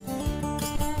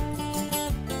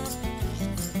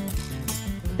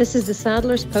This is the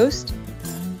Saddler's Post,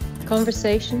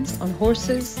 conversations on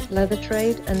horses, leather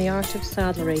trade and the art of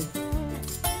saddlery,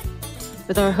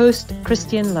 with our host,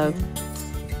 Christian Lowe.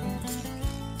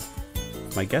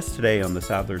 My guest today on the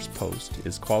Saddler's Post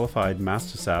is qualified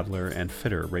master saddler and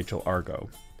fitter Rachael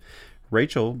Argo.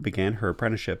 Rachael began her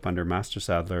apprenticeship under master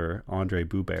saddler Andre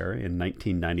Boubert in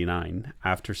 1999.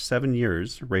 After 7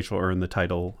 years, Rachael earned the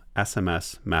title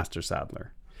SMS Master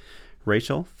Saddler.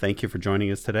 Rachael, thank you for joining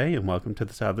us today and welcome to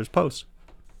the Saddler's Post.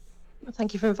 Well,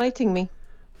 thank you for inviting me.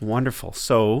 Wonderful.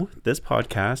 So this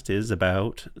podcast is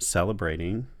about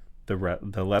celebrating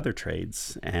the leather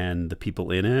trades and the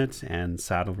people in it and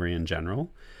saddlery in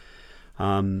general.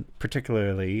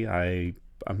 Particularly,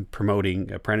 I'm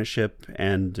promoting apprenticeship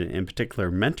and in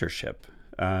particular mentorship.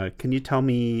 Can you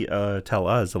tell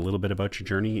us a little bit about your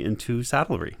journey into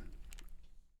saddlery?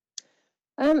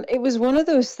 It was one of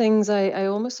those things I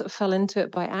almost sort of fell into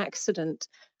it by accident.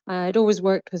 I'd always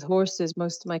worked with horses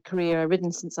most of my career. I'd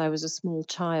ridden since I was a small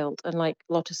child, and like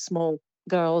a lot of small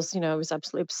girls, I was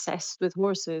absolutely obsessed with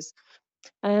horses.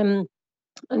 Um,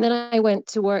 and then I went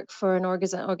to work for an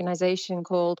organization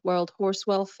called World Horse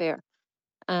Welfare,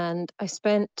 and I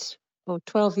spent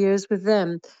 12 years with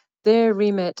them. Their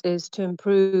remit is to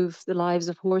improve the lives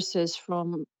of horses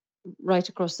from right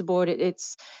across the board.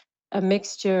 It's a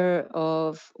mixture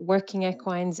of working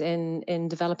equines in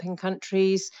developing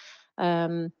countries,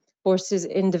 um, horses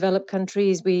in developed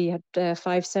countries. We had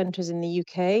 5 centres in the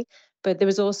UK, but there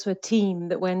was also a team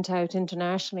that went out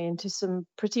internationally into some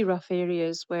pretty rough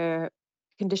areas where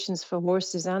conditions for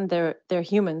horses and their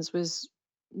humans was,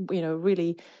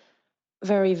 really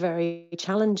very, very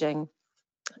challenging.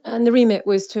 And the remit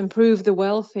was to improve the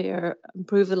welfare,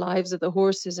 improve the lives of the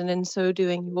horses, and in so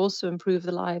doing, you also improve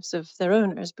the lives of their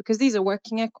owners, because these are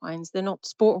working equines. They're not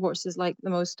sport horses like the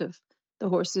most of the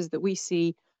horses that we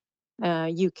see,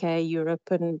 UK, Europe,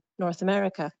 and North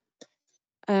America.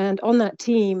 And on that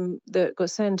team that got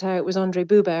sent out was Andre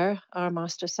Boubert, our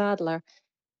master saddler.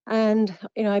 And,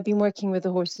 I've been working with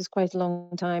the horses quite a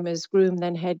long time as groom,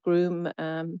 then head groom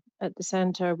at the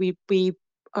centre.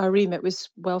 Our remit was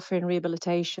welfare and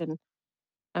rehabilitation,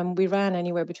 and we ran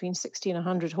anywhere between 60 and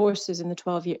 100 horses in the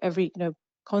 12 year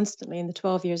constantly in the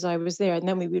 12 years I was there. And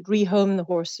then we would rehome the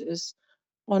horses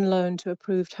on loan to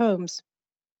approved homes.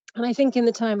 And I think in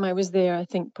the time I was there, I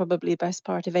think probably the best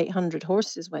part of 800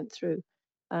 horses went through,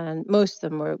 and most of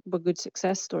them were good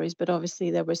success stories, but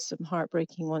obviously there were some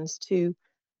heartbreaking ones too.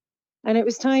 And it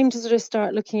was time to sort of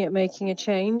start looking at making a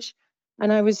change.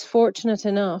 And I was fortunate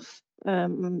enough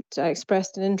I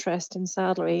expressed an interest in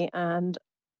saddlery, and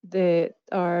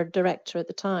our director at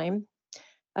the time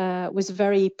was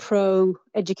very pro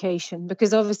education,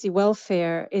 because obviously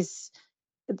welfare is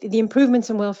the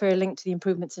improvements in welfare linked to the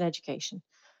improvements in education.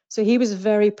 So he was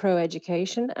very pro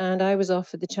education, and I was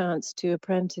offered the chance to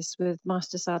apprentice with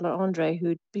Master Saddler Andre,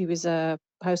 he was a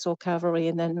household cavalry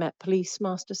and then Met Police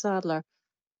Master Saddler.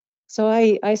 So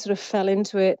I sort of fell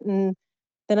into it, and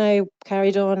then I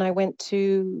carried on. I went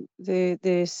to the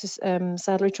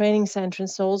Saddlery Training Centre in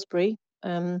Salisbury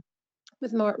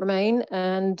with Mark Romain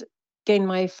and gained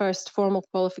my first formal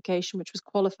qualification, which was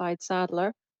qualified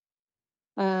saddler.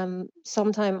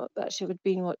 Sometime actually it would have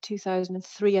been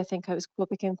 2003. I think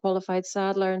became qualified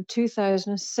saddler. In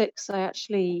 2006, I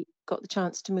actually got the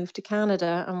chance to move to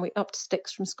Canada, and we upped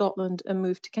sticks from Scotland and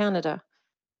moved to Canada.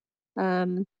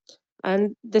 And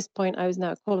at this point, I was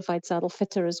now a qualified saddle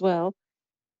fitter as well.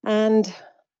 And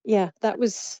yeah, that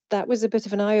was a bit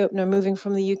of an eye opener moving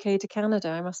from the UK to Canada,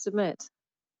 I must admit.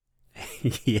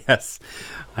 Yes,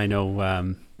 I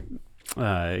know.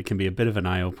 It can be a bit of an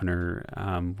eye opener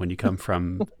when you come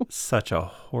from such a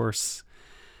horse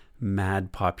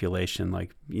mad population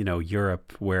like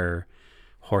Europe, where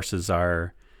horses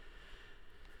are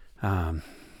they're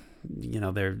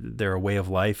a way of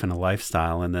life and a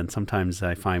lifestyle. And then sometimes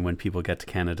I find when people get to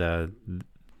Canada,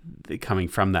 coming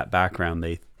from that background,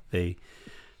 they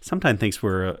sometimes thinks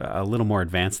we're a little more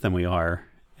advanced than we are.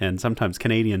 And sometimes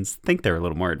Canadians think they're a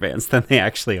little more advanced than they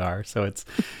actually are. So it's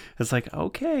like,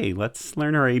 okay, let's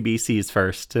learn our ABCs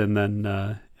first. And then,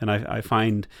 I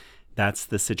find that's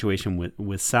the situation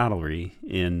with saddlery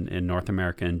in North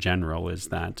America in general, is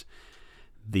that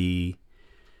the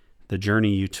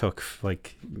journey you took,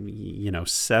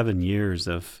 7 years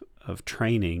of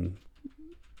training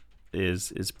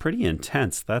is pretty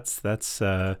intense. That's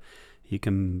you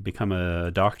can become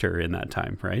a doctor in that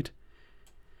time, right?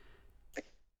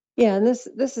 Yeah, and this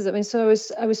is, so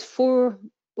I was 4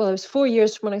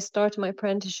 years from when I started my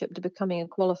apprenticeship to becoming a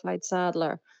qualified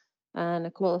saddler and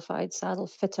a qualified saddle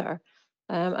fitter.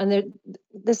 And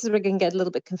this is where it can get a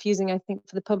little bit confusing, I think,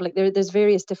 for the public. There's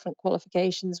various different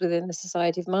qualifications within the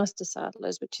Society of Master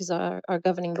Saddlers, which is our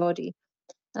governing body.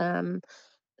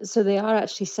 So they are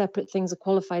actually separate things: a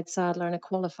qualified saddler and a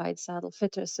qualified saddle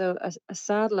fitter. So a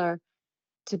saddler,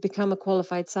 to become a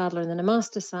qualified saddler and then a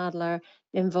master saddler,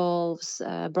 involves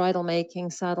bridle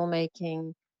making, saddle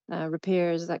making,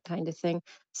 repairs, that kind of thing.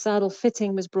 Saddle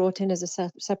fitting was brought in as a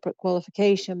separate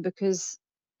qualification because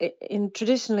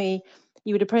traditionally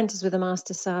you would apprentice with a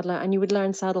master saddler and you would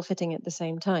learn saddle fitting at the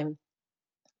same time.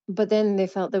 But then they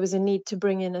felt there was a need to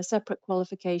bring in a separate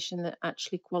qualification that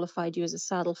actually qualified you as a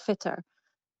saddle fitter.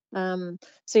 So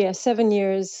yeah, 7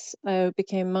 years I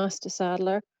became master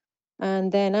saddler.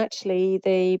 And then actually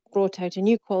they brought out a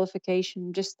new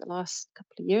qualification just the last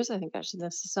couple of years, I think, actually, in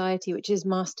the society, which is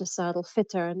master saddle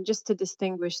fitter. And just to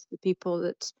distinguish the people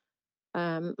that,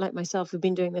 like myself, who've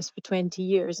been doing this for 20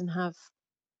 years and have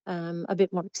a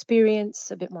bit more experience,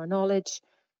 a bit more knowledge.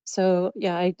 So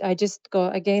yeah, I just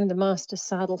got, again, the master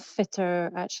saddle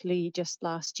fitter actually just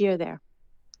last year there.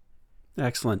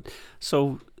 Excellent.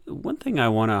 So one thing I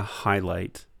want to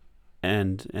highlight,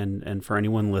 and for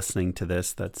anyone listening to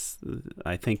this, that's,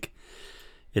 I think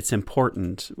it's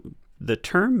important. The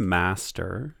term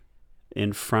master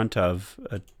in front of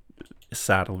a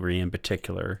saddlery in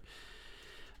particular,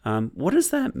 what does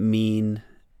that mean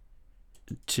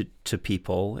to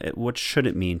people? What should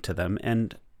it mean to them?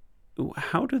 And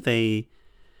how do they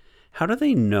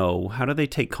know? How do they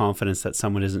take confidence that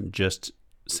someone isn't just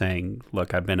saying,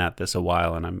 "Look, I've been at this a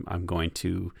while, and I'm going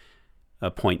to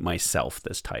appoint myself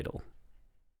this title"?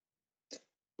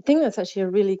 I think that's actually a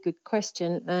really good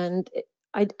question. And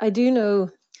I do know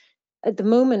at the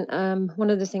moment, one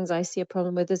of the things I see a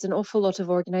problem with is an awful lot of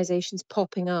organizations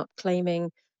popping up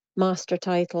claiming master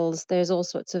titles. There's all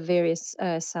sorts of various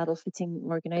saddle fitting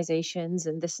organizations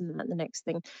and this and that and the next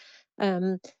thing.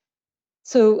 Um,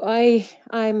 so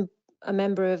I'm a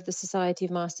member of the Society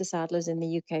of Master Saddlers in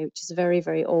the UK, which is a very,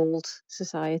 very old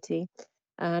society.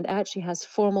 And it actually has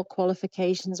formal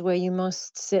qualifications where you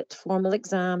must sit formal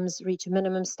exams, reach a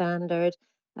minimum standard,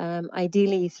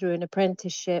 ideally through an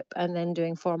apprenticeship, and then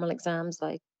doing formal exams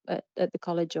like at the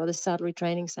college or the saddlery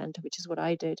training centre, which is what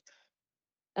I did.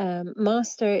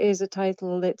 Master is a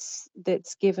title that's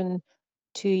given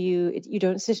to you. You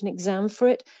don't sit an exam for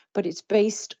it, but it's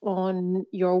based on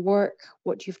your work,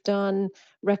 what you've done,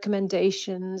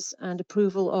 recommendations, and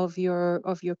approval of your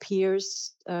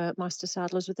peers, master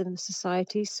saddlers within the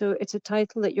society. So it's a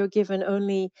title that you're given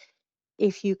only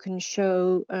if you can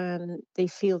show they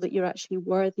feel that you're actually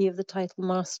worthy of the title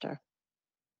master.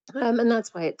 And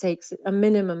that's why it takes a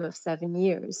minimum of 7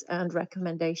 years and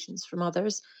recommendations from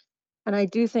others. And I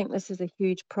do think this is a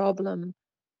huge problem.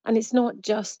 And it's not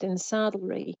just in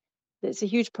saddlery. It's a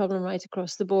huge problem right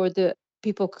across the board that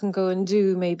people can go and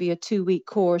do maybe a 2-week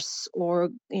course or,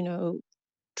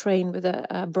 train with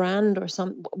a brand or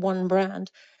one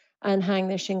brand and hang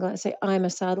their shingle and say, I'm a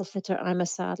saddle fitter, I'm a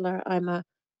saddler, I'm a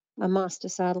master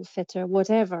saddle fitter,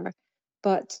 whatever.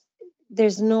 But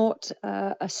there's not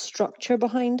a structure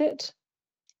behind it.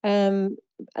 Um,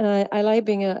 and I like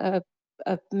being a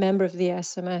member of the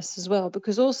SMS as well,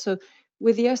 because also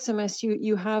with the SMS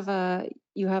you have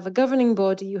a governing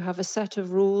body, you have a set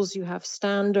of rules, you have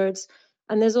standards,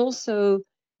 and there's also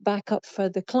backup for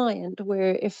the client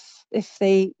where if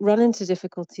they run into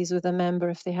difficulties with a member,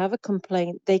 if they have a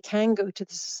complaint, they can go to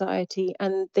the society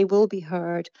and they will be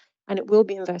heard and it will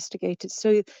be investigated.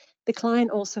 So the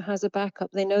client also has a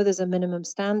backup. They know there's a minimum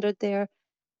standard there.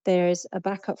 There's a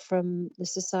backup from the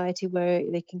society where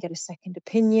they can get a second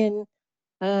opinion.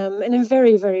 And in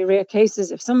very, very rare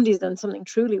cases, if somebody's done something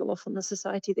truly awful in the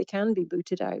society, they can be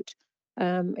booted out.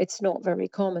 It's not very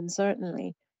common,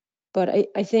 certainly. But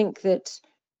I think that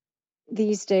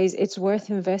these days it's worth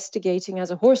investigating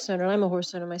as a horse owner. I'm a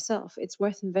horse owner myself. It's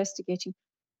worth investigating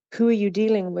who are you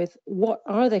dealing with? What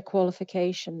are their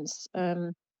qualifications?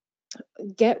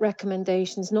 Get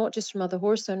recommendations, not just from other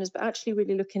horse owners, but actually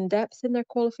really look in depth in their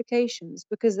qualifications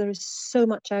because there is so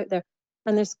much out there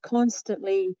and there's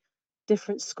constantly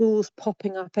different schools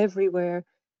popping up everywhere.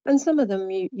 And some of them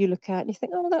you look at and you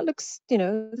think, oh, that looks,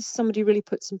 somebody really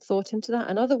put some thought into that.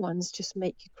 And other ones just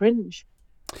make you cringe.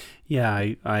 Yeah,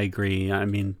 I agree. I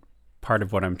mean, part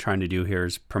of what I'm trying to do here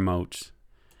is promote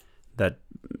that,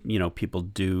 people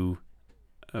do,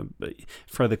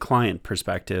 for the client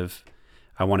perspective,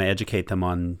 I want to educate them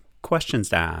on questions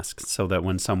to ask so that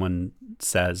when someone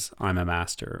says I'm a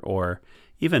master, or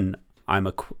even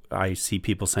I see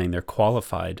people saying they're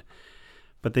qualified,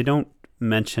 but they don't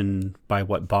mention by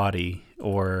what body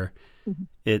or Mhm.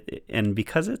 it. And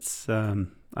because it's,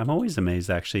 I'm always amazed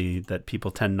actually that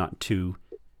people tend not to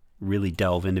really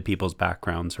delve into people's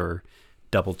backgrounds or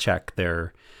double check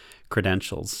their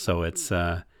credentials. So it's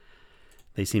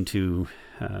they seem to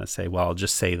say, well, I'll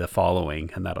just say the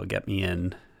following and that'll get me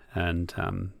in, and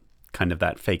kind of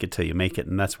that fake it till you make it.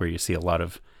 And that's where you see a lot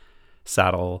of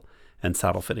saddle and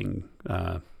saddle fitting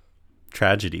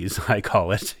tragedies, I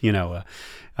call it.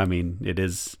 I mean, it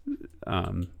is,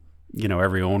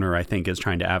 every owner, I think, is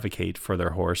trying to advocate for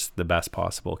their horse the best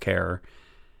possible care,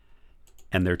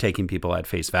 and they're taking people at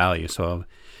face value. So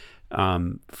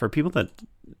for people that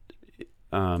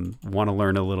want to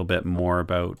learn a little bit more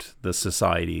about the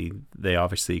society, they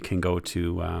obviously can go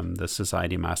to the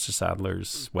Society of Master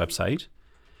Saddlers website,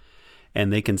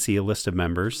 and they can see a list of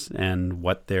members and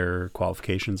what their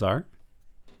qualifications are.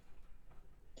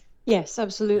 Yes, Yeah.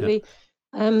 absolutely.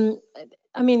 Um,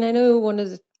 I mean, I know one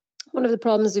of the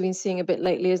problems we've been seeing a bit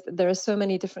lately is that there are so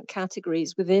many different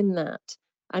categories within that,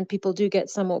 and people do get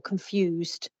somewhat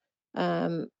confused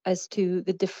as to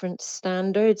the different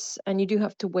standards, and you do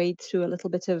have to wade through a little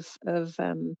bit of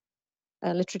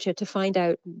literature to find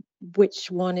out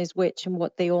which one is which and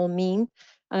what they all mean.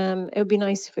 It would be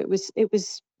nice if it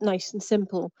was nice and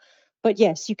simple, but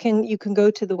yes, you can go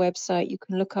to the website, you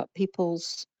can look up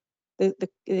people's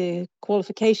the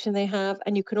qualification they have,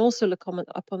 and you can also look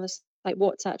up on the site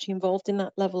what's actually involved in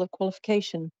that level of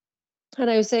qualification. And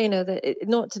I was saying, that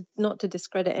not to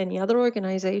discredit any other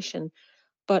organization,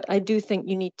 but I do think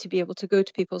you need to be able to go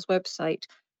to people's website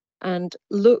and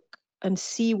look and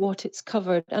see what it's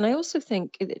covered. And I also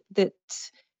think that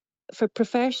for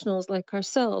professionals like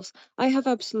ourselves, I have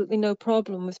absolutely no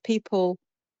problem with people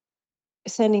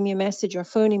sending me a message or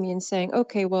phoning me and saying,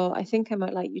 okay, well, I think I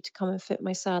might like you to come and fit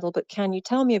my saddle, but can you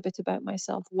tell me a bit about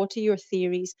myself? What are your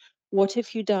theories? What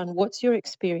have you done? What's your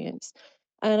experience?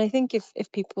 And I think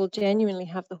if people genuinely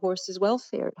have the horse's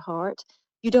welfare at heart,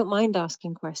 you don't mind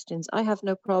asking questions. I have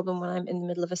no problem when I'm in the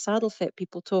middle of a saddle fit,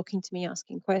 people talking to me,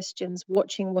 asking questions,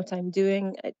 watching what I'm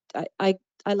doing. I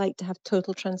like to have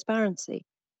total transparency.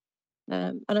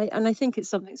 And I think it's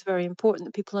something that's very important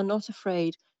that people are not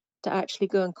afraid to actually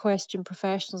go and question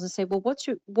professionals and say, well,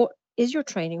 what is your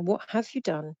training? What have you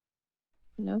done?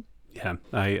 You know? Yeah,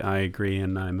 I agree,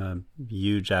 and I'm a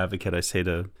huge advocate. I say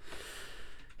to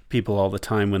people all the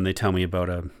time when they tell me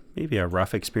about maybe a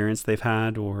rough experience they've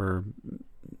had, or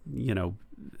you know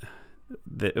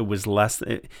that it was less,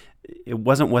 it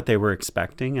wasn't what they were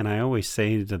expecting, and I always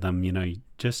say to them, you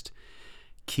just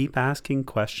keep asking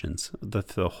questions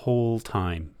the whole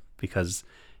time, because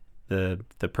the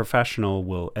professional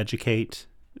will educate,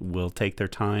 will take their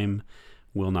time,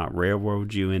 will not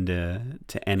railroad you into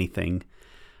anything.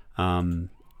 And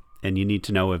you need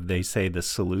to know, if they say the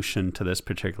solution to this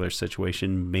particular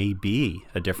situation may be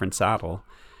a different saddle,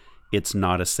 it's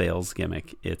not a sales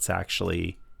gimmick. It's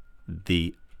actually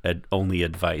the only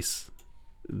advice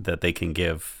that they can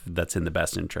give that's in the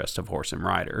best interest of horse and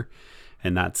rider.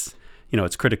 And that's,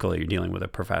 it's critical that you're dealing with a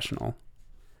professional.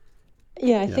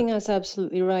 Yeah, I Yeah. think that's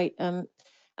absolutely right. And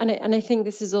I think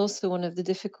this is also one of the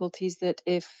difficulties, that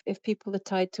if people are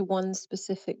tied to one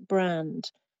specific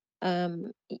brand,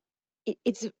 um,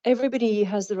 it's everybody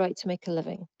has the right to make a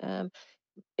living.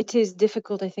 It is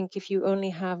difficult, I think, if you only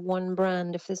have one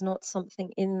brand, if there's not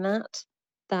something in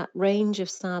that range of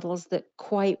saddles that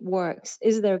quite works.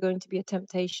 Is there going to be a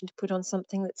temptation to put on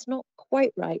something that's not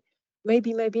quite right?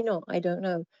 Maybe not, I don't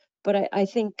know. But I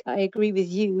think I agree with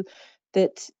you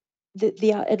that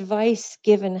the advice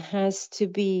given has to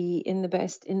be in the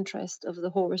best interest of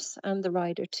the horse and the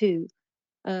rider too.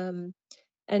 Um,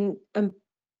 and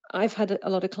I've had a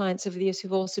lot of clients over the years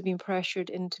who've also been pressured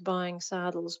into buying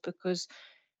saddles because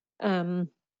um,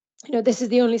 this is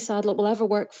the only saddle that will ever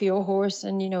work for your horse,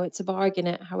 and it's a bargain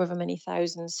at however many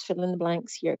thousands, fill in the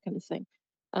blanks here, kind of thing.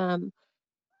 Um,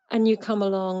 and you come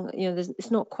along,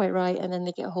 it's not quite right, and then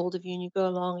they get hold of you, and you go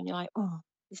along, and you're like, oh,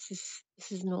 this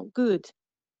is not good.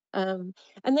 Um,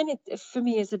 and then for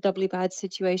me, is a doubly bad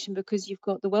situation, because you've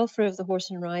got the welfare of the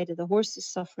horse and rider. The horse is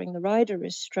suffering, the rider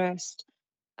is stressed,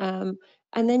 um,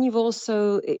 and then you've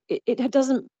also it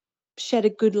doesn't shed a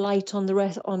good light on the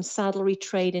rest on saddlery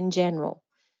trade in general.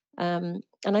 And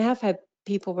I have had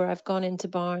people where I've gone into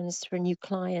barns for a new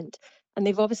client, and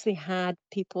they've obviously had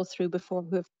people through before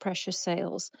who have pressure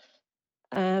sales.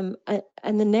 And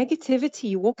the negativity,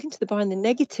 you walk into the barn, the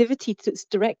negativity that's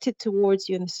directed towards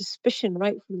you, and the suspicion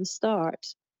right from the start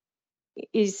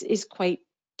is quite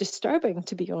disturbing,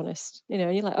 to be honest.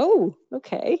 You're like, oh,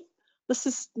 okay, this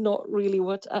is not really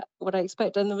what I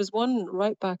expect. And there was one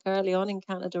right back early on in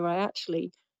Canada where I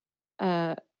actually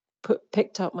uh,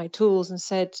 picked up my tools and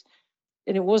said,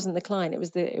 and it wasn't the client, it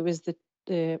was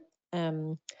the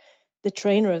um, the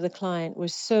trainer of the client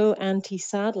was so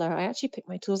anti-saddler, I actually picked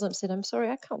my tools up and said, "I'm sorry,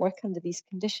 I can't work under these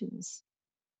conditions."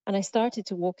 And I started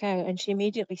to walk out, and she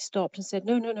immediately stopped and said,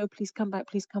 "No, no, no, please come back,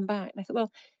 please come back." And I thought,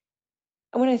 well,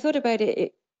 and when I thought about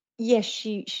it, yes,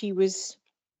 she was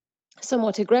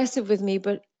somewhat aggressive with me,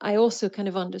 but I also kind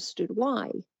of understood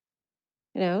why,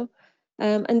 you know.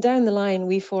 And down the line,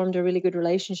 we formed a really good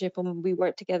relationship, and we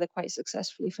worked together quite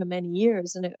successfully for many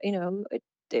years. And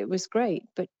it was great.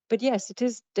 But yes, it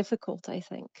is difficult, I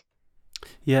think.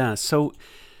 Yeah. So,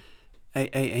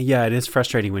 yeah, it is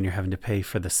frustrating when you're having to pay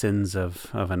for the sins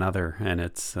of another, and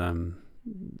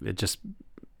it just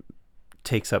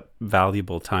takes up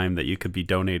valuable time that you could be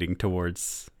donating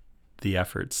towards the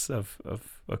efforts of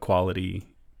a quality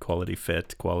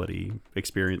fit, quality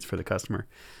experience for the customer.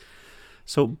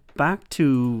 So back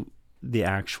to the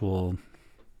actual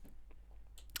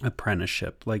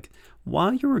apprenticeship, like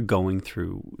while you were going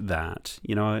through that,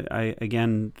 I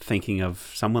again thinking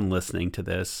of someone listening to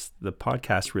this, the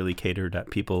podcast really catered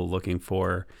at people looking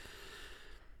for,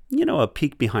 a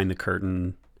peek behind the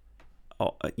curtain.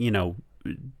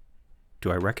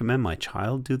 Do I recommend my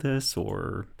child do this?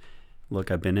 Or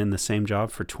look, I've been in the same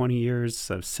job for 20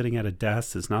 years. I'm sitting at a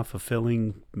desk. It's not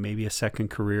fulfilling. Maybe a second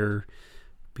career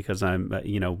because I'm,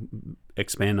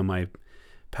 expanding my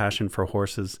passion for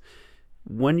horses.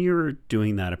 When you're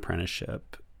doing that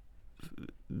apprenticeship,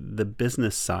 the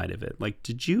business side of it, like,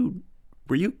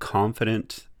 were you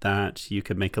confident that you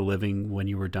could make a living when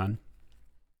you were done?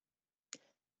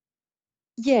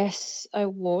 Yes, I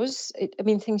was. I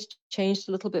mean, things changed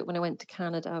a little bit when I went to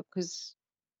Canada because,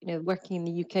 working in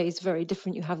the UK is very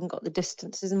different. You haven't got the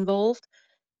distances involved.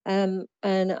 And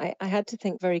I had to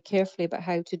think very carefully about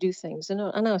how to do things. And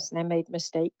I made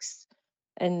mistakes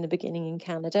in the beginning in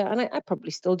Canada, and I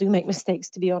probably still do make mistakes,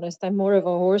 to be honest. I'm more of a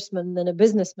horseman than a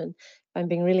businessman, if I'm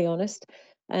being really honest.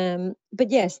 But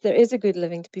yes, there is a good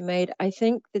living to be made. I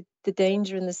think that the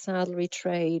danger in the saddlery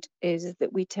trade is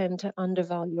that we tend to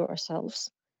undervalue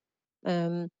ourselves.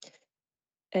 Um,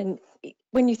 and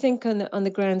when you think on the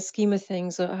grand scheme of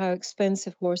things, how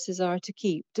expensive horses are to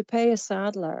keep, to pay a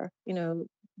saddler,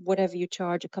 whatever you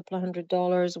charge, a couple of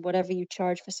 $100, whatever you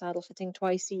charge for saddle fitting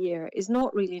twice a year, is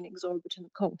not really an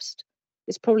exorbitant cost.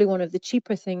 It's probably one of the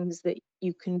cheaper things that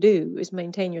you can do is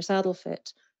maintain your saddle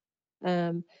fit,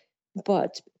 um,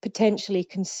 but potentially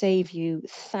can save you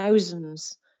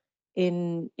thousands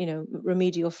in,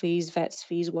 remedial fees, vets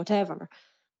fees, whatever.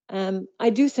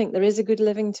 I do think there is a good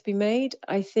living to be made.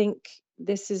 I think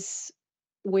this is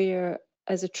where,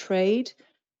 as a trade,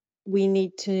 we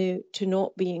need to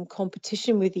not be in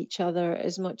competition with each other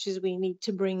as much as we need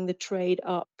to bring the trade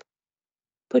up,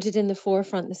 put it in the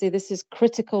forefront and say this is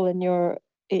critical in your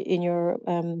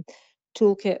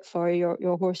toolkit for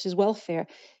your horse's welfare.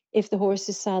 If the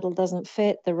horse's saddle doesn't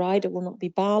fit, the rider will not be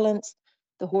balanced.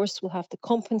 The horse will have to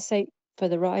compensate for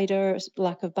the rider's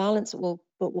lack of balance. It will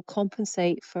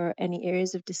compensate for any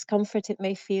areas of discomfort it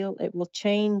may feel. It will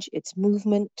change its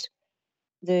movement.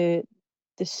 The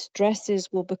the stresses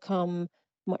will become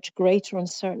much greater on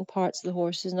certain parts of the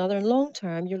horses. And other long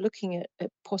term, you're looking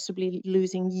at possibly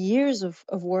losing years of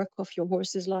work off your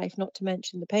horse's life, not to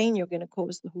mention the pain you're going to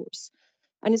cause the horse.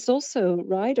 And it's also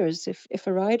riders. If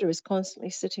a rider is constantly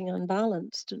sitting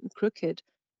unbalanced and crooked,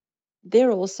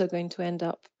 they're also going to end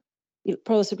up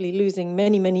possibly losing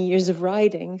many, many years of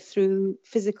riding through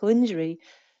physical injury.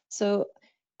 So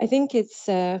I think it's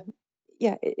a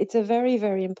very,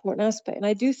 very important aspect. And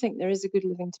I do think there is a good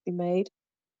living to be made,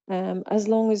 as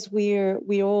long as we're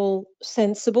all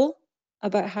sensible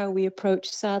about how we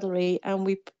approach saddlery, and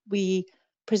we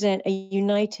present a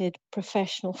united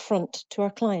professional front to our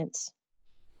clients.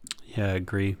 Yeah, I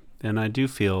agree. And I do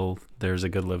feel there's a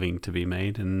good living to be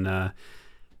made. And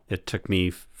it took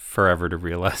me forever to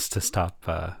realize to stop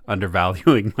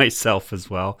undervaluing myself as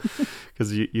well.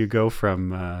 Because you go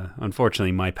from,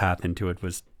 unfortunately, my path into it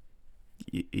was,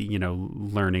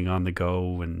 learning on the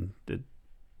go. And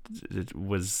it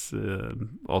was,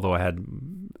 although I had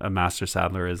a master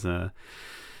saddler as a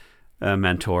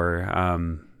mentor,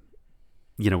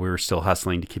 we were still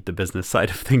hustling to keep the business side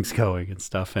of things going and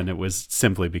stuff. And it was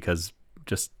simply because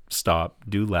just stop,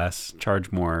 do less,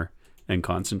 charge more, and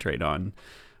concentrate on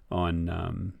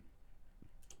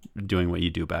doing what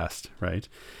you do best, right?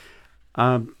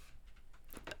 Um,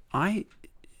 I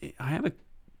I have a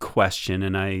question,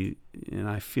 and I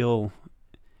feel,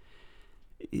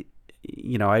 I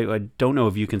don't know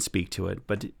if you can speak to it,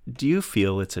 but do you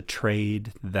feel it's a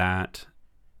trade that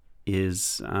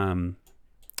is, man,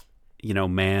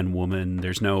 woman?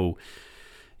 There's no,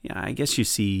 yeah, I guess you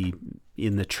see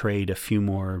in the trade a few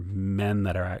more men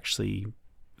that are actually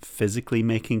physically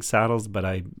making saddles, but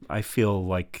I feel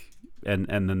like and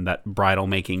then that bridle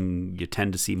making, you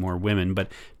tend to see more women,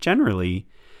 but generally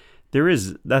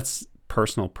that's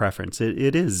personal preference.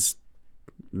 It is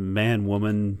man,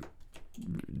 woman.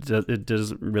 It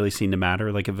doesn't really seem to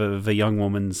matter. Like if a young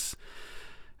woman's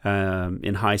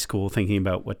in high school thinking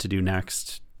about what to do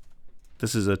next,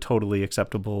 this is a totally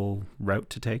acceptable route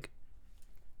to take.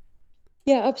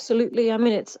 Yeah, absolutely. I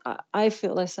mean, I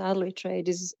feel the saddlery trade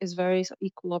is very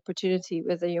equal opportunity,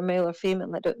 whether you're male or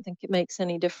female. I don't think it makes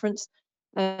any difference.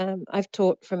 I've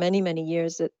taught for many, many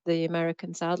years at the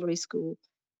American Saddlery School,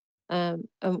 and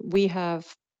we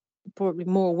have probably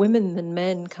more women than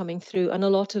men coming through, and a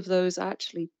lot of those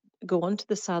actually go on to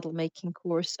the saddle making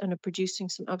course and are producing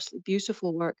some absolutely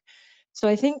beautiful work. So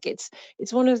I think it's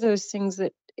one of those things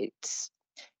that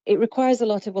it requires a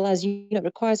lot of, well, as you know, it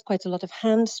requires quite a lot of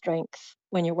hand strength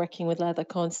when you're working with leather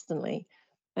constantly.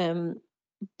 Um,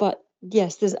 but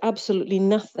yes, there's absolutely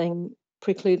nothing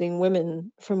precluding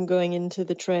women from going into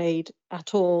the trade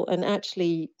at all. And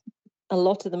actually, a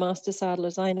lot of the master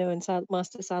saddlers I know and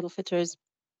master saddle fitters,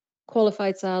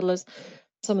 qualified saddlers,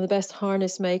 some of the best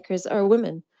harness makers are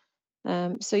women.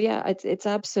 So yeah, it's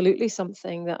absolutely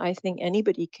something that I think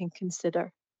anybody can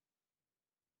consider.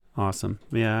 Awesome.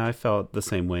 Yeah, I felt the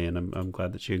same way, and I'm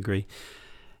glad that you agree.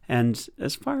 And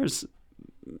as far as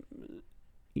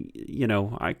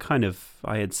I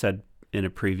had said in a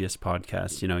previous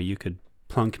podcast, you could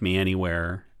plunk me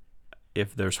anywhere.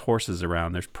 If there's horses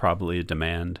around, there's probably a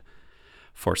demand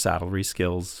for saddlery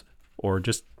skills or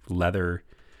just leather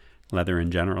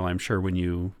in general. I'm sure when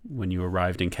you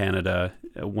arrived in Canada,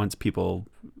 once people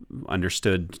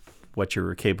understood what you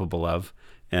were capable of,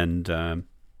 and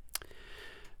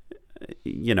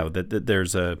that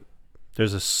there's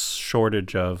a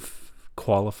shortage of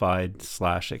qualified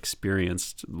slash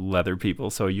experienced leather people,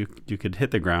 so you could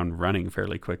hit the ground running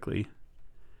fairly quickly.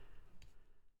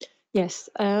 Yes,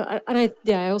 and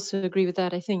I also agree with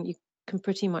that. I think you can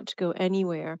pretty much go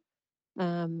anywhere,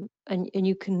 and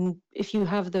you can, if you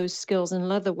have those skills in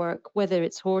leather work, whether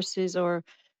it's horses or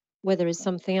whether it's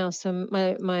something else. So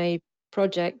my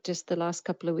project just the last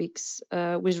couple of weeks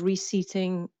was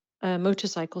reseating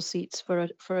motorcycle seats for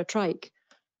a trike.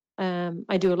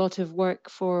 I do a lot of work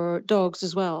for dogs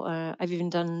as well. I've even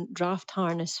done draft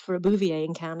harness for a Bouvier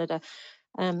in Canada.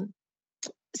 Um,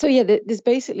 so yeah, there's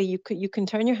basically you can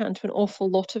turn your hand to an awful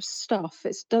lot of stuff.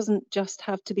 It doesn't just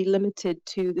have to be limited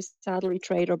to the saddlery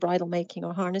trade or bridle making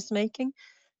or harness making.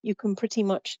 You can pretty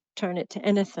much turn it to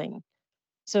anything.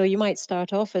 So you might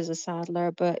start off as a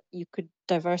saddler, but you could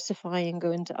diversify and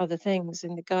go into other things.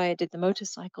 And the guy I did the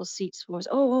motorcycle seats for was,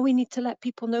 oh, well, we need to let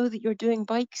people know that you're doing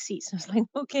bike seats. I was like,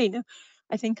 okay, no,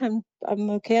 I think I'm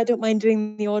okay. I don't mind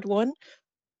doing the odd one,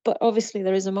 but obviously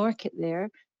there is a market there.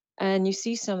 And you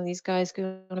see some of these guys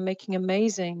going on and making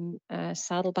amazing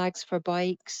saddlebags for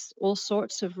bikes, all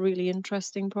sorts of really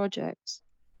interesting projects.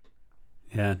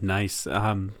 Yeah, nice.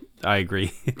 I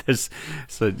agree. There's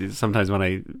so sometimes when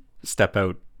I step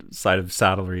outside of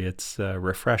saddlery, it's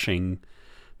refreshing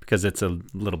because it's a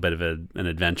little bit of an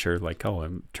adventure. Like, oh, I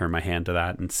turn my hand to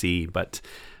that and see. But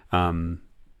um,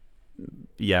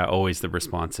 yeah, always the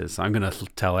response is, I'm going to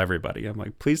tell everybody. I'm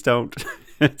like, please don't.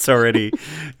 It's already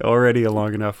a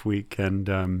long enough week, and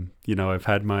I've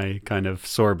had my kind of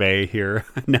sorbet here.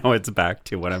 Now it's back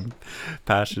to what I'm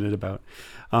passionate about.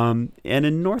 And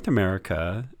in North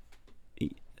America,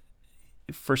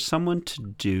 for someone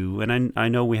to do, and I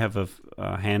know we have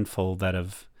a handful that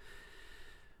have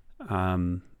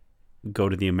go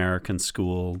to the American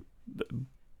school.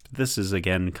 This is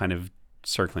again kind of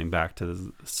circling back to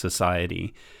the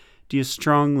society. Do you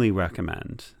strongly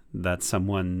recommend that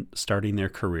someone starting their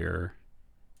career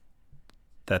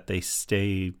that they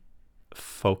stay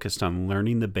focused on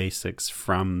learning the basics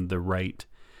from the right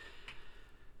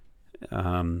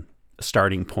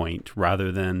starting point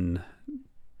rather than,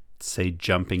 say,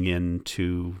 jumping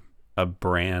into a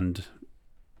brand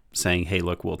saying, hey,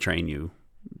 look, we'll train you,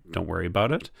 don't worry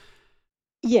about it?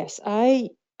 Yes, I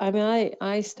mean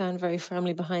I stand very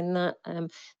firmly behind that.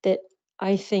 That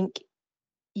I think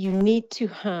you need to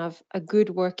have a good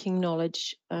working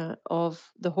knowledge of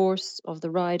the horse, of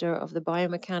the rider, of the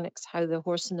biomechanics, how the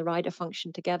horse and the rider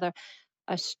function together,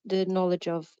 the knowledge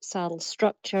of saddle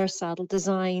structure, saddle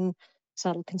design,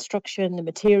 saddle construction, the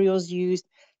materials used,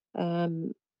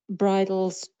 um,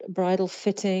 bridle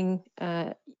fitting.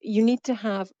 You need to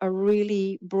have a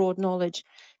really broad knowledge,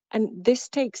 and this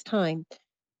takes time.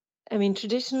 I mean,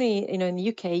 traditionally, in the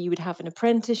UK, you would have an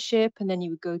apprenticeship and then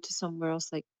you would go to somewhere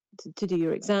else, like to do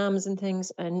your exams and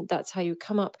things, and that's how you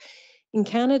come up. In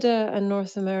Canada and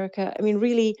North America, I mean,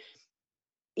 really,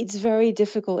 It's very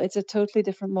difficult. It's a totally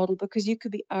different model because you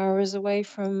could be hours away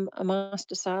from a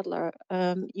master saddler.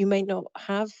 You may not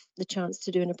have the chance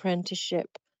to do an apprenticeship,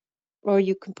 or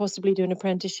you can possibly do an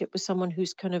apprenticeship with someone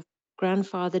who's kind of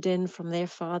grandfathered in from their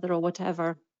father or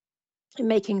whatever,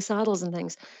 making saddles and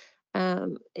things.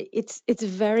 It's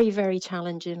very, very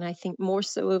challenging. I think more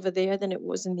so over there than it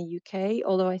was in the UK.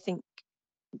 Although I think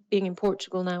being in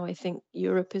Portugal now, I think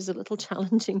Europe is a little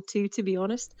challenging too, to be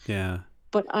honest. Yeah.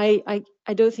 But I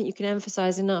don't think you can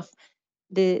emphasize enough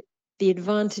the the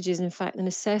advantages, in fact, the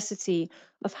necessity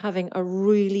of having a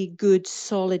really good,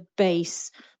 solid base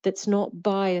that's not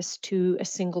biased to a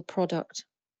single product.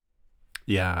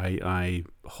 Yeah, I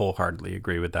wholeheartedly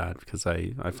agree with that because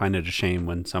I find it a shame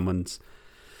when someone's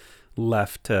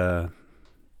left, a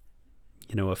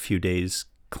few days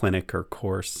clinic or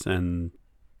course and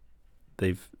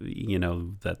they've,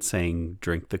 that saying,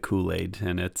 drink the Kool-Aid,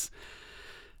 and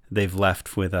they've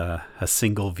left with a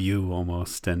single view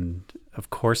almost. And of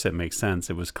course it makes sense.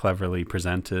 It was cleverly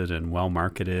presented and well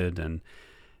marketed, and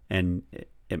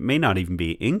it may not even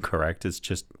be incorrect. It's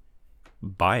just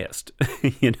biased,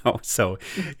 so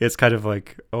Mhm. it's kind of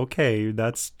like, okay,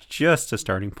 that's just a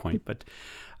starting point. But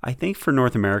I think for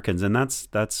North Americans, and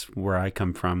that's where I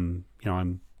come from,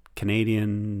 I'm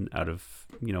Canadian out of,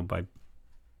 by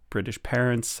British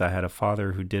parents. I had a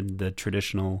father who did the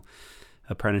traditional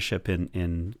apprenticeship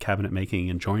in cabinet making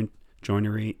and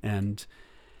joinery, and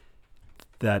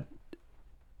that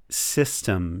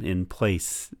system in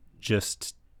place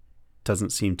just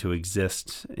doesn't seem to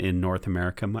exist in North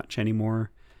America much anymore.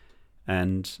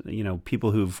 And, people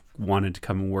who've wanted to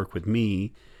come and work with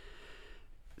me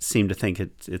seem to think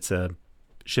it's a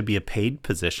should be a paid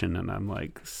position. And I'm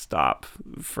like, stop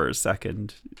for a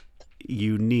second.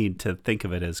 You need to think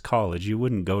of it as college. You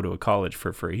wouldn't go to a college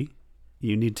for free.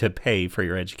 You need to pay for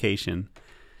your education.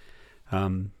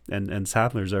 And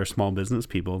saddlers are small business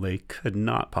people. They could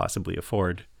not possibly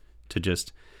afford to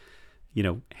just,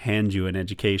 hand you an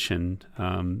education,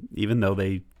 even though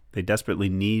they desperately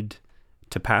need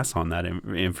to pass on that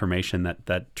information,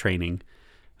 that training.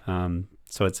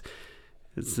 So it's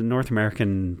the North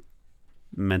American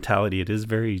mentality. It is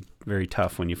very, very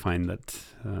tough when you find that,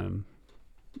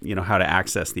 how to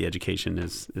access the education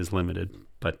is limited.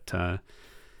 But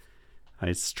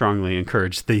I strongly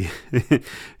encourage the,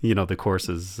 the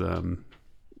courses,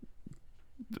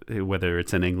 whether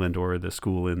it's in England or the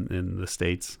school in the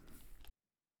States.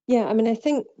 Yeah, I mean, I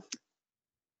think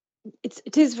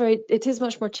it is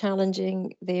much more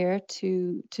challenging there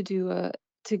to do a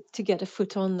to get a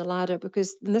foot on the ladder,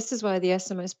 because and this is why the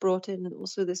SMS brought in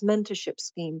also this mentorship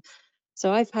scheme.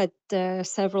 So I've had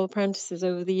several apprentices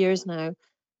over the years now.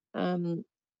 Um,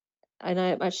 and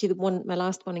I actually my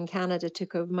last one in Canada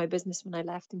took over my business when I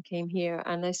left and came here,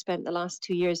 and I spent the last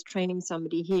 2 years training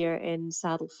somebody here in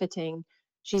saddle fitting.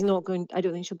 She's not going. I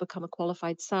don't think she'll become a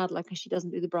qualified saddler because she doesn't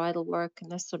do the bridle work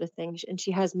and this sort of thing. And she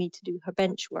has me to do her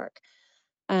bench work.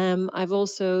 I've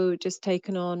also just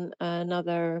taken on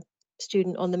another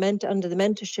student on the under the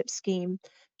mentorship scheme.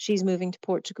 She's moving to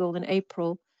Portugal in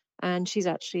April, and she's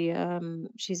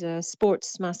a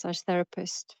sports massage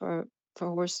therapist for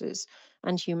horses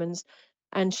and humans,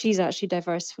 and she's actually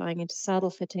diversifying into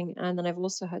saddle fitting. And then I've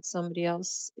also had somebody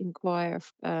else inquire,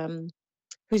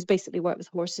 who's basically worked with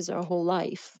horses her whole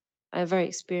life, very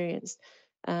experienced.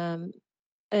 Um,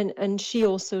 and she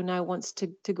also now wants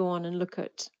to go on and look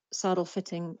at saddle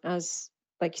fitting as,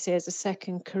 like you say, as a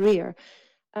second career.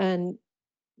 And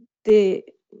the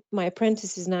my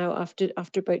apprentice is now, after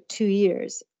about 2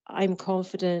 years, I'm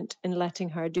confident in letting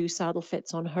her do saddle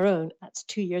fits on her own. That's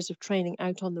 2 years of training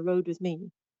out on the road with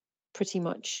me, pretty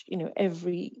much,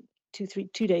 every 2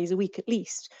 days a week at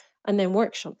least, and then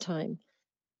workshop time.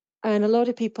 And a lot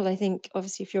of people, I think,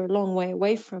 obviously, if you're a long way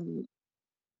away from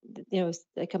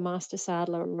like a master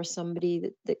saddler or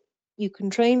somebody that you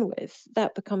can train with,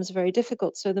 that becomes very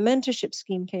difficult. So the mentorship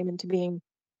scheme came into being,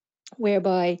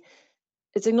 whereby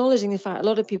it's acknowledging the fact a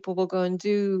lot of people will go and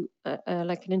do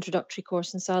like an introductory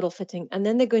course in saddle fitting, and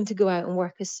then they're going to go out and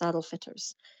work as saddle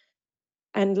fitters.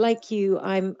 And like you,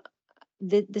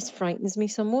 this frightens me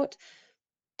somewhat,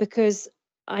 because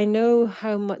I know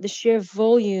how much the sheer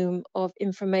volume of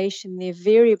information, the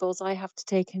variables I have to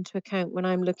take into account when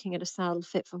I'm looking at a saddle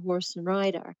fit for horse and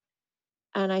rider.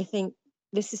 And I think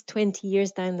this is 20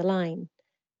 years down the line,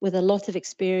 with a lot of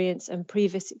experience and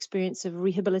previous experience of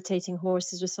rehabilitating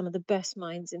horses with some of the best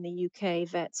minds in the UK,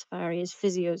 vets, farriers,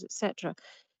 physios, etc.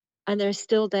 And there are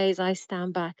still days I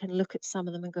stand back and look at some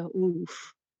of them and go,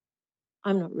 oof,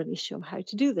 I'm not really sure how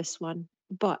to do this one.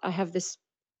 But I have this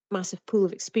massive pool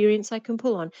of experience I can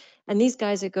pull on. And these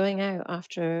guys are going out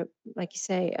after, like you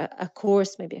say, a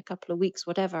course, maybe a couple of weeks,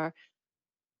 whatever,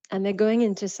 and they're going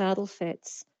into saddle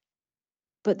fits.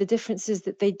 But the difference is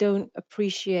that they don't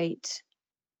appreciate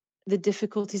the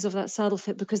difficulties of that saddle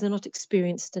fit because they're not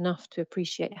experienced enough to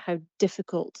appreciate how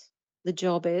difficult the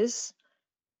job is.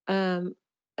 Um,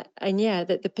 and yeah,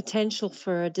 that the potential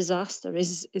for a disaster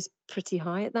is pretty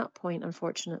high at that point,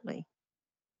 unfortunately.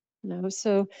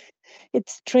 So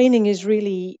it's training is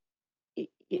really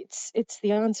it's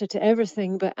the answer to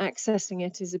everything, but accessing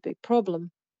it is a big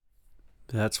problem.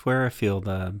 That's where I feel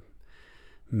the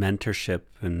mentorship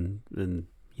and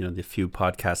the few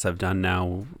podcasts I've done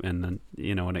now, and then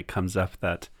when it comes up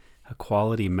that a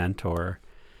quality mentor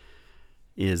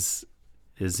is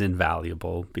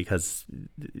invaluable, because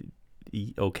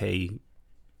okay,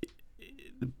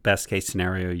 best case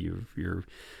scenario, you're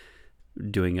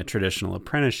doing a traditional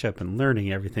apprenticeship and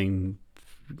learning everything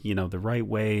the right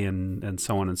way, and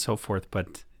so on and so forth,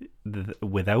 but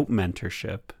without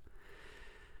mentorship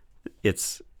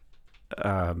it's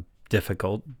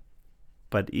difficult.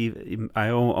 But I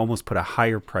almost put a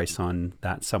higher price on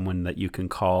that, someone that you can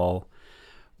call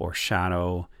or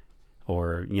shadow.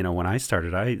 Or when I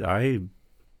started,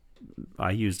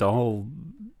 I used all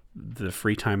the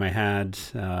free time I had,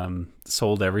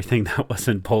 sold everything that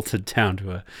wasn't bolted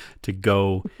down to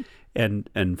go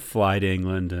and fly to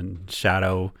England and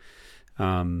shadow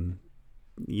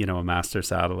a master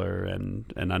saddler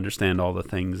and understand all the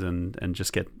things, and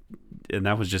just get, and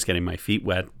that was just getting my feet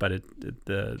wet. But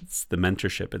it's the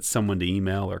mentorship. It's someone to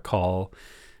email or call,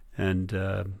 and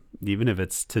even if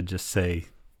it's to just say,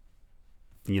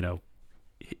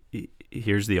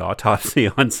 here's the autopsy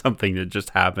on something that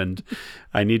just happened,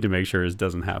 I need to make sure it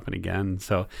doesn't happen again.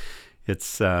 So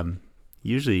it's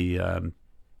usually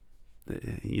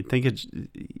you'd think it's,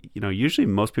 usually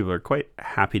most people are quite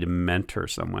happy to mentor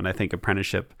someone. I think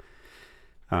apprenticeship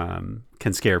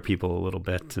can scare people a little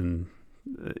bit, and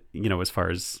as far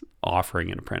as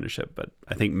offering an apprenticeship, but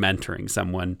I think mentoring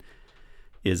someone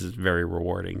is very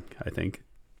rewarding, I think.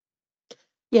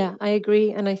 Yeah, I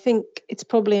agree. And I think it's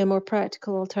probably a more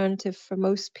practical alternative for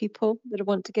most people that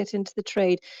want to get into the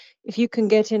trade. If you can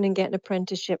get in and get an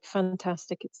apprenticeship,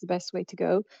 fantastic. It's the best way to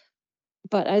go.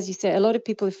 But as you say, a lot of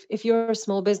people, if you're a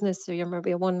small business or you're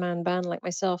maybe a one-man band like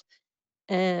myself,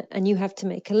 and you have to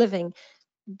make a living,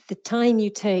 the time you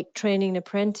take training an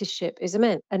apprenticeship is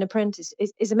immense. An apprentice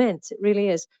is immense. It really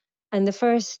is. And the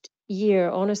first year,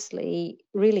 honestly,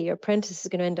 really, your apprentice is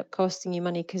going to end up costing you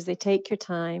money because they take your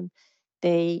time.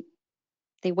 They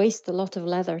they waste a lot of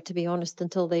leather, to be honest,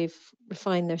 until they've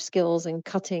refined their skills in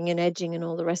cutting and edging and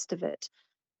all the rest of it.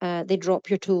 They drop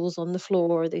your tools on the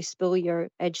floor, they spill your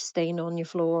edge stain on your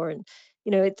floor, and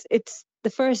it's the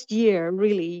first year.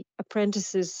 Really,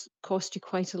 apprentices cost you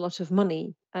quite a lot of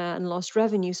money and lost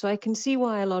revenue. So I can see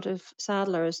why a lot of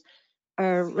saddlers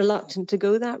are reluctant to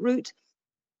go that route.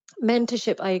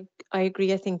 Mentorship, I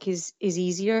agree. I think is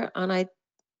easier, and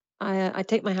I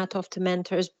take my hat off to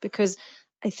mentors because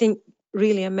I think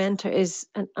really a mentor is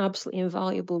an absolutely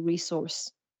invaluable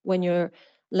resource when you're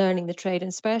learning the trade, and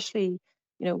especially,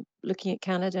 looking at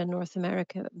Canada and North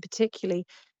America particularly,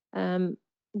 um,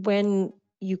 when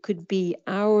you could be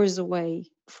hours away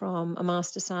from a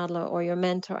master saddler or your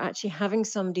mentor, actually having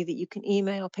somebody that you can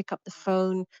email, pick up the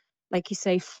phone, like you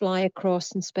say, fly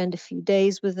across and spend a few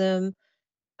days with them.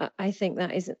 I think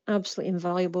that is an absolutely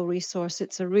invaluable resource.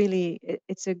 It's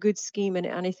a good scheme, and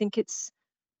I think it's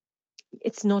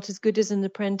not as good as an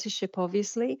apprenticeship,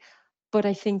 obviously, but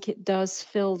I think it does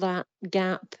fill that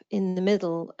gap in the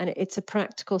middle, and it's a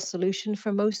practical solution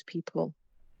for most people.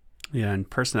 Yeah, and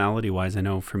personality wise, I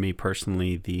know for me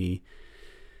personally, the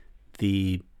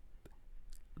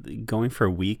going for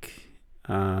a week,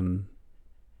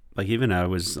 like even I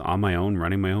was on my own,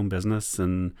 running my own business,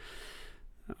 and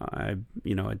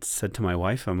I'd said to my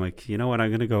wife, I'm like, you know what, I'm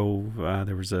going to go,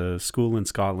 there was a school in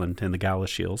Scotland in the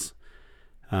Galashiels,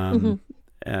 Hmm.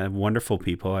 wonderful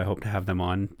people. I hope to have them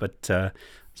on, but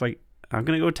it's like, I'm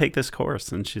going to go take this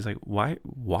course. And she's like,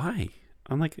 why?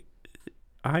 I'm like,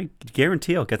 I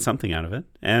guarantee I'll get something out of it.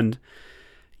 And,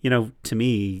 to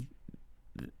me,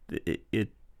 it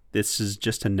this is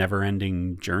just a never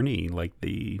ending journey, like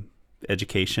the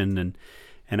education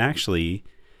and actually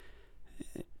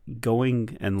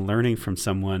going and learning from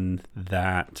someone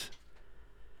that,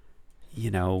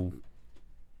 you know,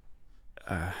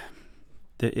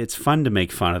 it's fun to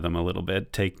make fun of them a little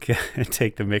bit, take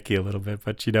take the Mickey a little bit,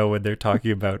 but when they're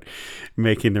talking about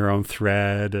making their own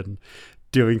thread and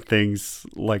doing things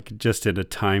like just in a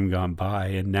time gone by,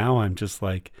 and now I'm just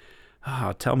like,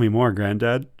 Oh, tell me more,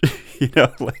 Granddad.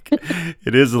 Like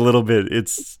it is a little bit.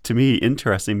 It's to me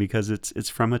interesting because it's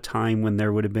from a time when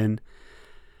there would have been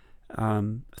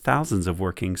thousands of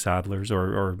working saddlers,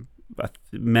 or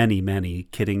many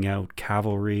kitting out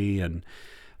cavalry, and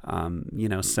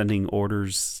sending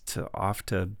orders to off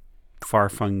to far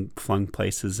flung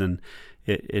places, and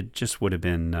it just would have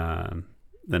been an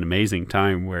amazing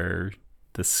time where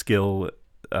the skill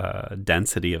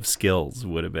density of skills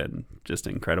would have been just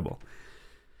incredible.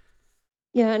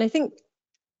 Yeah, and I think,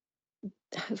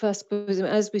 if I suppose,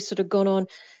 as we sort of gone on,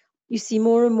 you see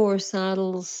more and more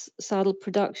saddle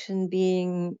production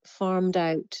being farmed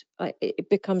out. It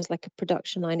becomes like a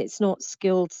production line. It's not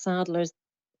skilled saddlers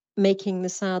making the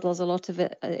saddles. A lot of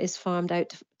it is farmed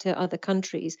out to other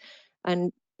countries,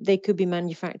 and they could be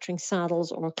manufacturing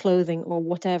saddles or clothing or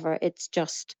whatever. It's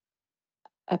just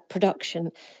a production.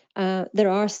 There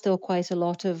are still quite a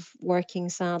lot of working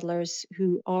saddlers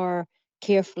who are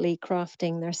carefully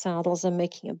crafting their saddles and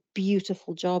making a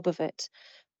beautiful job of it.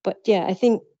 But yeah, I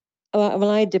think when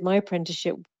I did my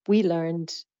apprenticeship, we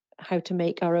learned how to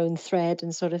make our own thread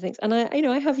and sort of things. And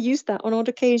I have used that on odd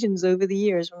occasions over the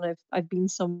years when I've been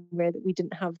somewhere that we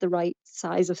didn't have the right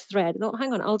size of thread. No,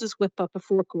 hang on, I'll just whip up a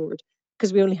 4 cord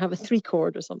because we only have a 3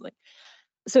 cord or something.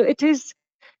 So it is.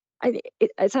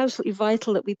 It's absolutely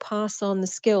vital that we pass on the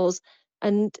skills,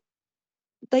 and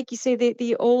like you say,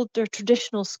 the older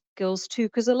traditional skills too,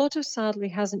 because a lot of saddlery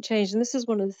hasn't changed. And this is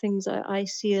one of the things I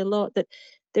see a lot, that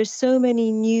there's so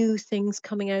many new things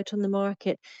coming out on the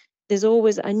market. There's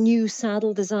always a new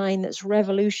saddle design that's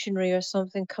revolutionary or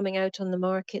something coming out on the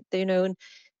market, and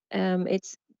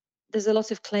it's there's a lot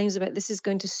of claims about this is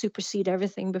going to supersede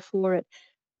everything before it.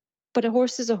 But a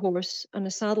horse is a horse, and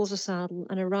a saddle's a saddle,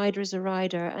 and a rider is a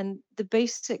rider, and the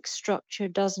basic structure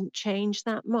doesn't change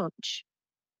that much.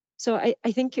 So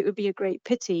I think it would be a great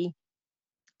pity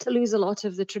to lose a lot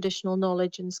of the traditional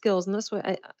knowledge and skills. And that's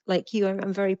why, like you,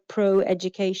 I'm very pro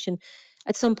education.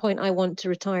 At some point, I want to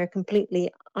retire completely.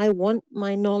 I want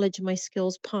my knowledge and my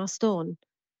skills passed on.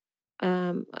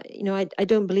 I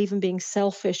don't believe in being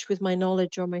selfish with my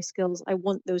knowledge or my skills. I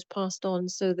want those passed on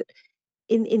so that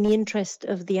in the interest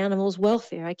of the animal's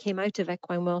welfare. I came out of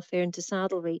equine welfare into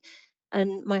saddlery,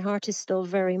 and my heart is still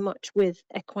very much with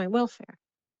equine welfare.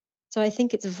 So I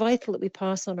think it's vital that we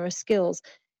pass on our skills.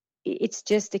 It's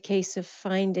just a case of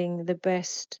finding the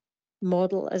best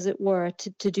model, as it were,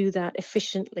 to do that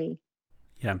efficiently.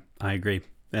 Yeah, I agree.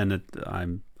 And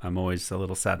I'm always a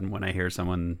little saddened when I hear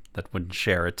someone that wouldn't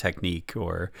share a technique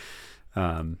or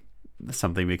um,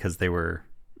 something because they were,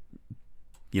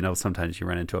 sometimes you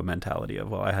run into a mentality of,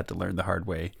 well, I had to learn the hard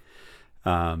way.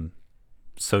 Um,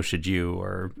 so should you,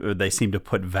 or they seem to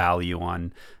put value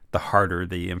on the harder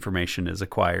the information is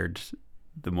acquired,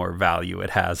 the more value it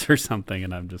has or something.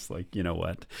 And I'm just like, you know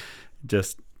what?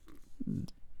 Just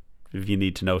if you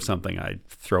need to know something, I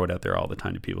throw it out there all the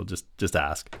time to people. Just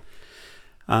ask.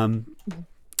 Um, Mhm.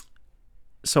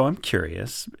 so I'm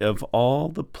curious, of all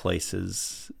the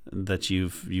places that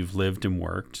you've lived and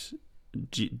worked,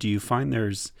 do you find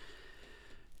there's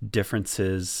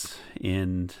differences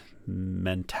in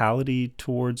mentality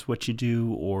towards what you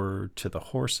do, or to the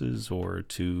horses, or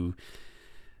to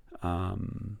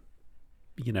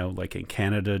like in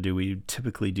Canada, do we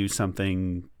typically do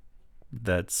something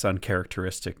that's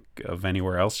uncharacteristic of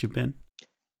anywhere else you've been?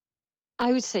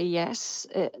 I would say yes.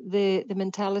 The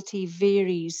mentality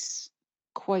varies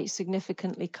quite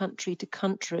significantly country to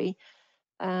country.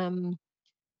 Um,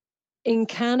 in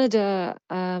Canada,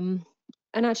 and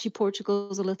actually Portugal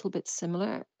is a little bit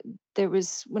similar. There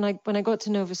was when I got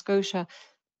to Nova Scotia,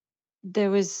 there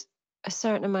was a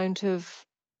certain amount of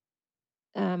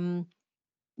um,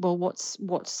 well,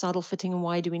 what's saddle fitting and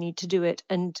why do we need to do it?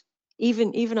 And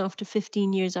even after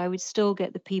 15 years, I would still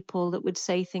get the people that would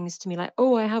say things to me like,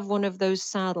 "Oh, I have one of those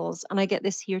saddles," and I get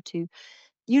this here too.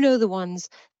 You know the ones,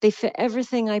 they fit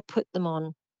everything I put them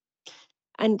on.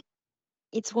 And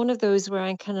it's one of those where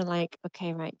I'm kind of like,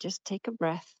 okay, right, just take a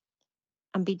breath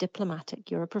and be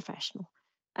diplomatic. You're a professional.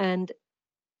 And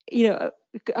you know,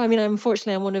 I mean,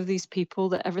 unfortunately, I'm one of these people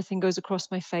that everything goes across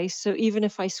my face. So even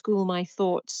if I school my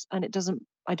thoughts and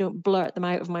I don't blurt them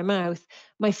out of my mouth,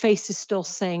 my face is still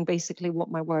saying basically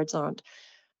what my words aren't.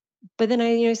 But then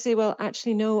I say, well,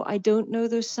 actually, no, I don't know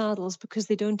those saddles because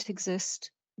they don't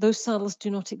exist. Those saddles do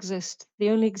not exist. They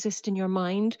only exist in your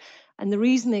mind. And the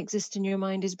reason they exist in your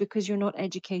mind is because you're not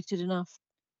educated enough,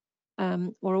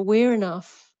 or aware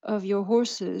enough of your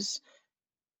horses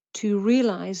to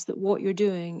realize that what you're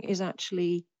doing is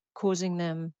actually causing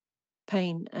them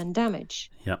pain and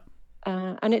damage. Yep.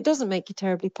 And it doesn't make you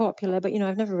terribly popular, but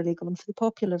I've never really gone for the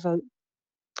popular vote.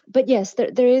 But yes,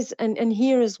 there is, and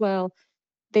here as well,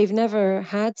 they've never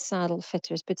had saddle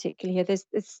fitters particularly here.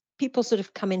 There's people sort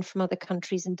of come in from other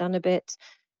countries and done a bit.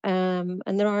 And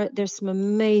there's some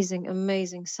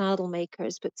amazing saddle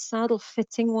makers, but saddle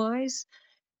fitting wise,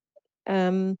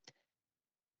 um,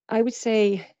 I would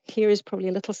say here is probably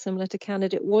a little similar to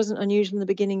Canada. It wasn't unusual in the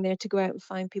beginning there to go out and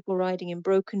find people riding in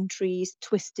broken trees,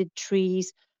 twisted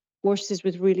trees, horses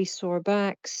with really sore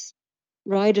backs,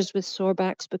 riders with sore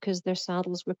backs because their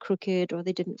saddles were crooked or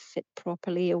they didn't fit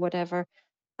properly or whatever.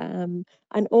 An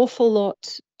awful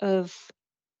lot of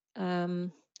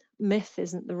um, myth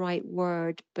isn't the right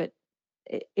word, but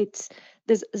it's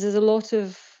there's a lot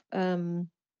of I'm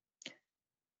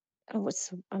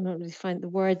not really find the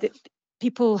word that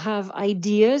people have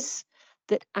ideas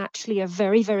that actually are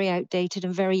very outdated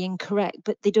and very incorrect,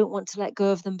 but they don't want to let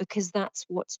go of them because that's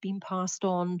what's been passed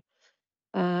on.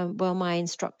 Well, my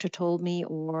instructor told me,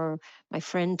 or my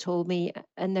friend told me,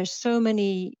 and there's so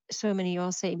many,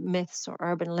 I'll say, myths or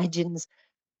urban legends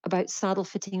about saddle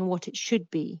fitting and what it should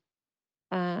be.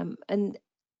 And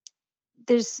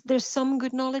there's some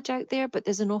good knowledge out there, but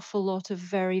there's an awful lot of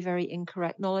very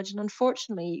incorrect knowledge. And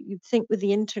unfortunately, you'd think with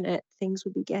the internet things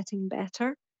would be getting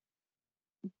better,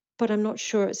 but I'm not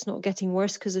sure it's not getting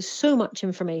worse because there's so much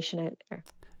information out there.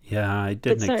 Yeah, I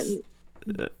did But certainly,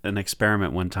 an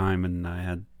experiment one time, and I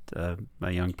had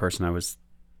a young person I was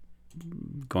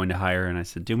going to hire, and I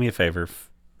said, "Do me a favor.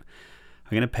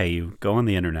 I'm going to pay you. Go on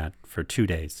the internet for 2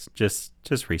 days. Just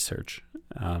research.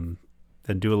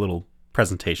 Then do a little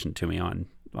presentation to me on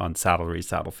saddlery,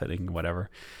 saddle fitting, whatever."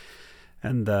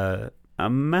 And the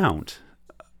amount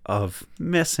of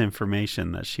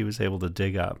misinformation that she was able to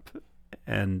dig up,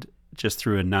 and just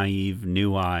through a naive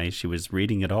new eye, she was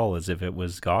reading it all as if it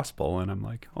was gospel. And I'm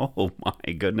like, oh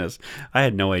my goodness, I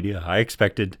had no idea. I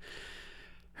expected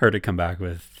her to come back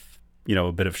with,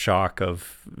 a bit of shock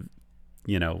of,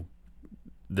 you know,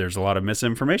 there's a lot of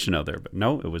misinformation out there. But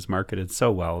no, it was marketed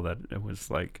so well that it was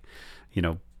like, you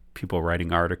know, people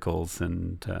writing articles,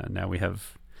 and now we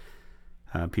have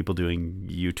people doing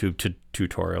YouTube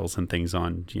tutorials and things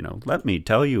on, let me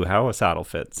tell you how a saddle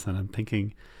fits. And I'm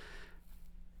thinking,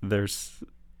 there's,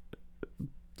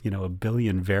 a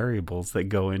billion variables that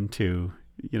go into,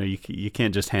 you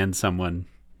can't just hand someone,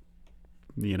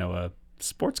 a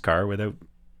sports car without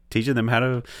teaching them how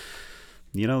to,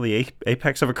 the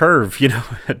apex of a curve,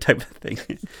 type of thing.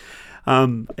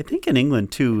 I think in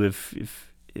England too, if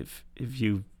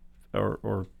you,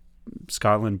 or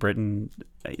Scotland, Britain,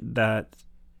 that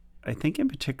I think in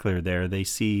particular there they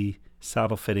see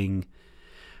saddle fitting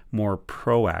more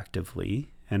proactively.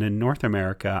 And in North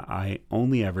America, I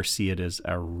only ever see it as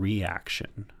a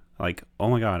reaction. Like, oh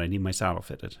my God, I need my saddle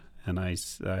fitted. And I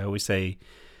always say,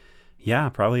 yeah,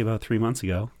 probably about 3 months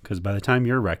ago, because by the time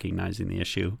you're recognizing the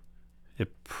issue,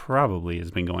 it probably has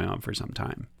been going on for some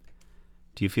time.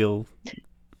 Do you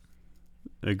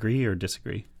agree or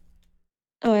disagree?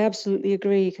 oh, I absolutely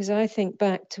agree because I think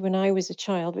back to when I was a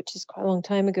child, which is quite a long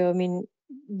time ago. I mean,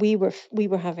 we were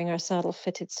having our saddle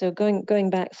fitted, so going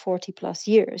back 40 plus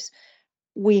years,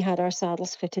 we had our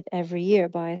saddles fitted every year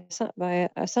by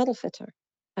a saddle fitter.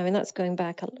 I mean, that's going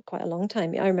back quite a long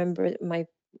time. I remember my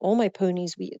all my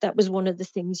ponies. That was one of the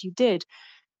things you did,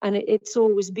 and it's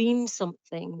always been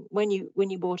something. When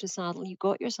you bought a saddle, you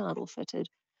got your saddle fitted,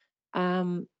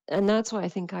 and that's why I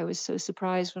think I was so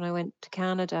surprised when I went to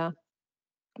Canada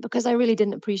because I really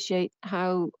didn't appreciate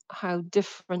how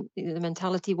different the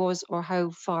mentality was or how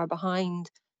far behind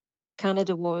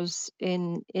Canada was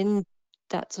in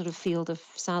that sort of field of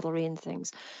saddlery and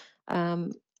things.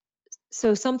 Um,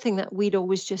 so something that we'd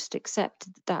always just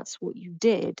accepted that that's what you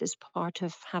did as part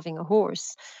of having a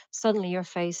horse. Suddenly you're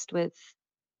faced with,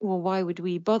 well, why would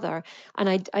we bother?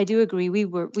 And I do agree we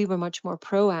were much more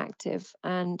proactive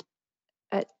and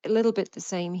a little bit the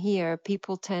same here.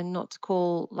 People tend not to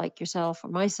call like yourself or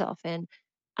myself in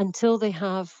until they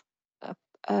have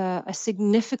a, a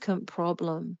significant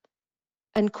problem,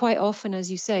 and quite often, as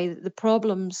you say, the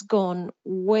problem's gone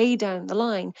way down the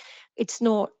line. It's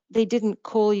not, they didn't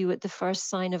call you at the first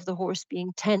sign of the horse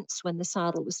being tense when the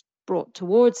saddle was brought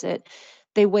towards it.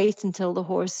 They wait until the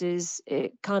horse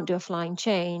can't do a flying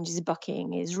change, is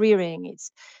bucking, is rearing,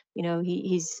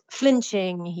 he's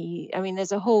flinching. I mean,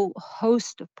 there's a whole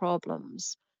host of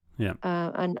problems Yeah.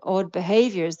 and odd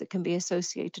behaviors that can be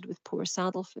associated with poor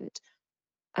saddle fit.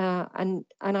 And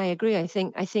I agree. I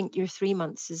think your 3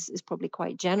 months is probably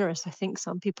quite generous. I think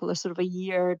some people are sort of a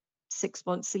year, 6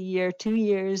 months, a year, 2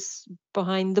 years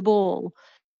behind the ball.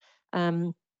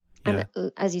 Um, and Yeah.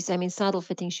 as you say, I mean, saddle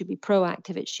fitting should be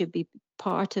proactive. It should be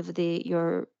part of the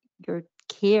your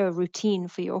care routine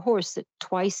for your horse at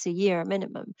twice a year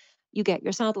minimum. you get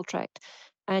your saddle tracked,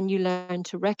 and you learn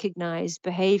to recognize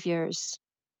behaviors,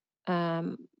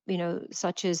 um,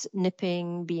 such as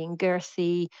nipping, being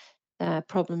girthy,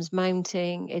 problems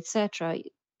mounting, etc.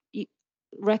 You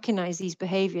recognize these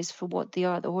behaviors for what they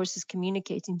are. The horse is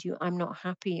communicating to you, I'm not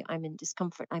happy, I'm in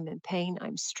discomfort, I'm in pain,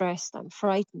 I'm stressed, I'm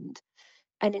frightened.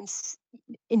 And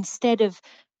instead of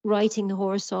writing the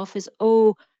horse off as,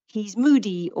 oh, he's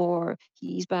moody, or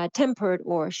he's bad tempered,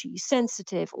 or she's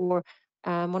sensitive, or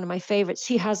one of my favorites,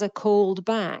 she has a cold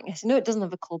back. I said, no, it doesn't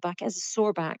have a cold back, it has a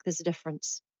sore back. There's a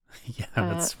difference. Yeah,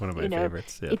 uh, that's one of my you know,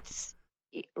 favorites. Yeah. it's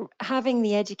having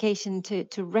the education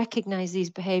to recognize these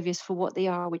behaviors for what they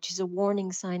are, which is a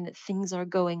warning sign that things are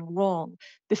going wrong,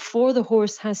 before the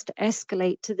horse has to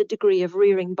escalate to the degree of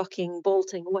rearing, bucking,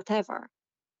 bolting, whatever.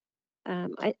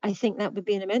 I think that would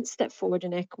be an immense step forward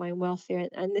in equine welfare.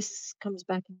 And this comes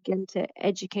back again to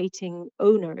educating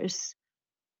owners,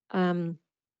 um,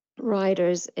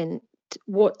 riders, in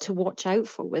what to watch out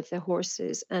for with their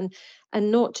horses, and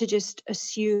not to just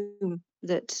assume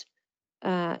that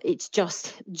it's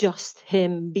just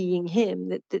him being him.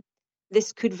 That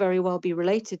this could very well be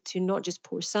related to not just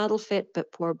poor saddle fit,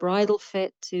 but poor bridle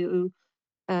fit, to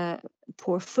uh,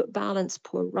 poor foot balance,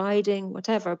 poor riding,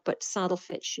 whatever. But saddle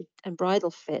fit should, and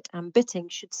bridle fit and bitting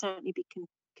should certainly be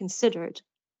considered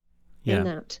in Yeah.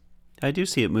 that. I do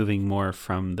see it moving more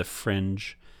from the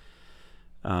fringe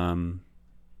um,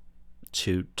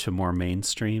 to more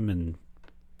mainstream, and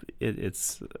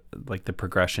it's like the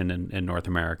progression in North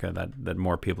America that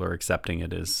more people are accepting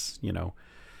it as,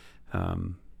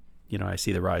 um, I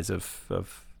see the rise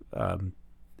of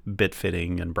bit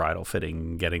fitting and bridle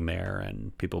fitting getting there,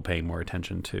 and people paying more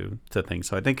attention to things.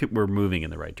 So I think we're moving in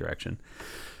the right direction.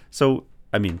 So,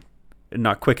 I mean,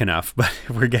 not quick enough, but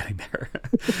we're getting there.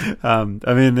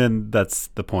 Then that's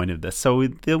the point of this. So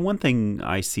the one thing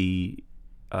I see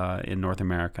in North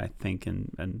America, I think,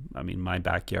 and I mean, my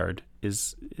backyard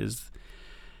is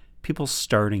people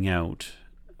starting out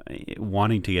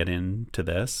wanting to get into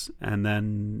this, and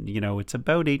then it's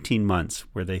about 18 months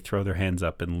where they throw their hands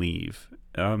up and leave.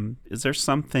 Is there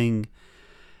something?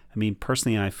 I mean,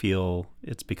 personally, I feel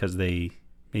it's because they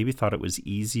maybe thought it was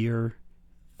easier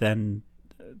than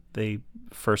they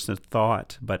first had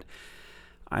thought. But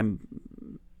I'm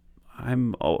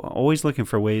always looking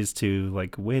for ways to,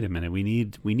 like, wait a minute, we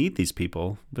need these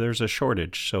people. There's a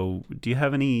shortage. So do you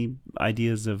have any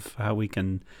ideas of how we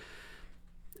can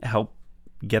help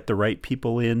get the right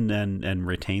people in and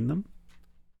retain them?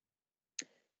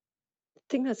 I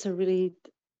think that's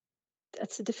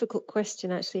a difficult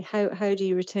question, actually. How do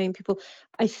you retain people?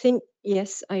 I think,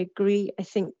 yes, I agree. I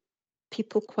think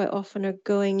people quite often are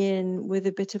going in with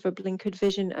a bit of a blinkered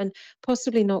vision, and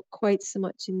possibly not quite so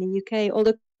much in the UK,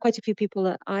 although quite a few people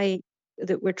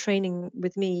that were training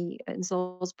with me in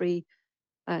Salisbury,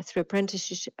 through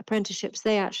apprenticeships,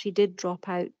 they actually did drop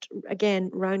out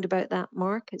again round about that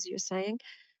mark, as you're saying.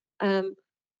 um,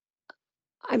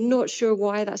 I'm not sure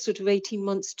why that sort of 18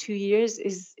 months, 2 years,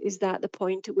 is that the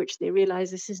point at which they realize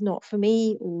this is not for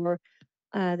me, or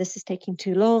this is taking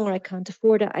too long, or I can't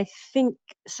afford it. I think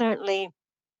certainly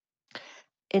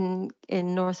in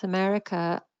North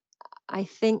America, I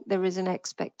think there is an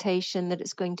expectation that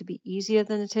it's going to be easier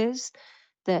than it is,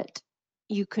 that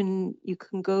you can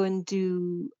go and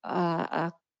do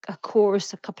a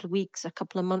course, a couple of weeks, a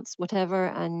couple of months, whatever,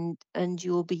 and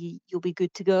you'll be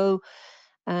good to go.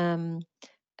 Um,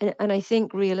 and I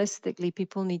think realistically,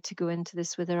 people need to go into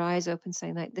this with their eyes open,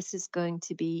 saying like, this is going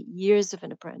to be years of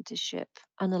an apprenticeship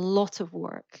and a lot of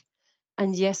work.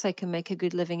 And yes, I can make a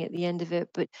good living at the end of it,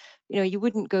 but you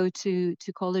wouldn't go to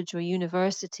college or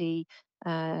university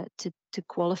to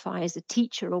qualify as a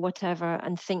teacher or whatever,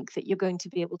 and think that you're going to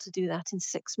be able to do that in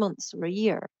 6 months or a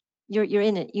year. You're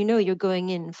in it. You're going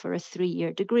in for a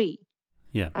 3-year degree.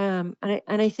 Yeah. And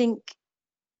I think,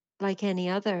 like any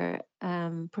other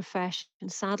profession,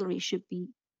 saddlery should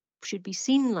be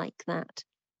seen like that.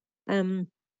 Um,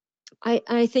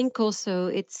 I think also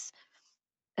it's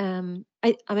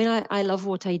I mean, I love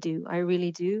what I do. I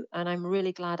really do. And I'm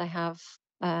really glad I have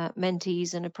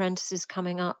mentees and apprentices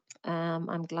coming up.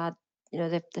 I'm glad,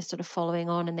 they're sort of following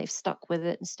on and they've stuck with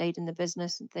it and stayed in the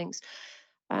business and things.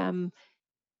 Um,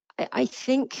 I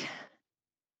think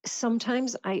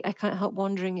sometimes I can't help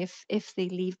wondering if they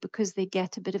leave because they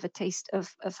get a bit of a taste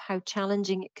of how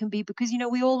challenging it can be. Because,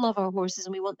 we all love our horses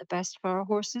and we want the best for our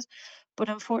horses. But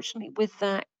unfortunately, with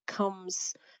that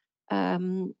comes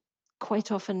um,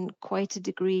 quite often quite a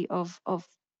degree of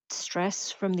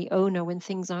stress from the owner when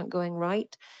things aren't going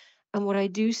right. And what I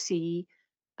do see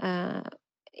uh,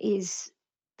 is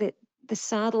that the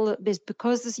saddle is,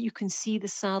 because you can see the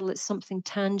saddle, it's something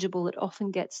tangible. It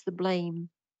often gets the blame.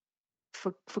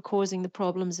 for causing the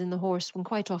problems in the horse, when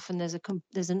quite often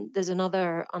there's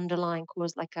another underlying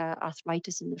cause, like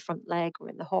arthritis in the front leg or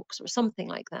in the hocks or something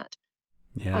like that.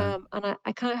 Yeah. And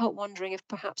I can't help wondering if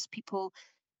perhaps people,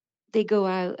 they go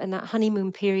out and that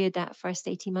honeymoon period, that first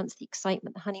 18 months, the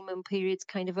excitement, the honeymoon period's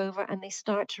kind of over, and they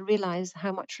start to realize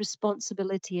how much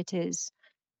responsibility it is,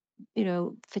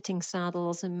 fitting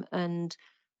saddles and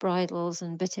bridles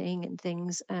and bitting and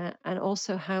things, and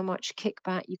also how much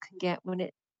kickback you can get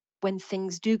when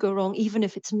things do go wrong, even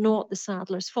if it's not the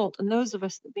saddler's fault. And those of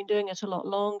us that've been doing it a lot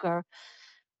longer,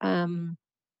 um,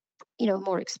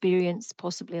 more experienced,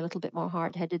 possibly a little bit more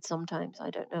hard-headed sometimes. I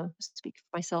don't know, speak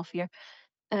for myself here.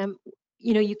 um,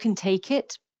 you can take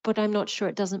it, but I'm not sure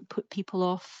it doesn't put people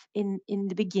off in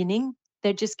the beginning.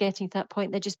 They're just getting to that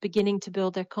point. They're just beginning to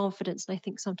build their confidence, and I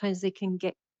think sometimes they can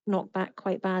get knocked back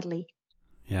quite badly.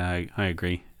 Yeah, I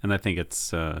agree. And I think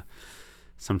it's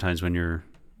sometimes when you're,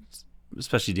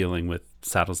 especially dealing with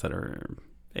saddles that are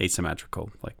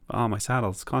asymmetrical, like, oh, my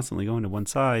saddle's constantly going to one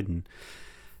side. And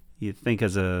you think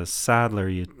as a saddler,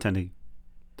 you tend to,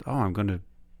 oh, I'm going to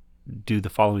do the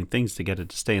following things to get it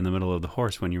to stay in the middle of the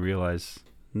horse, when you realize,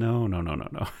 no, no, no, no,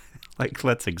 no. Like,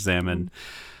 let's Mm. examine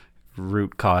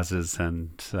root causes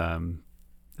and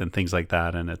things like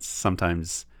that. And it's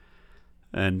sometimes,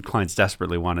 and clients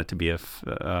desperately want it to be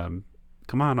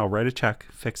come on, I'll write a check,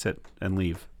 fix it, and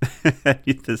leave.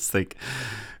 You just think,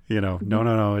 no, Mhm. no,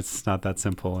 no, it's not that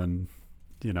simple. And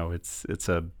it's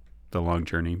the long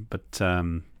journey. But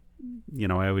I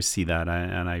always see that,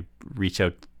 and I reach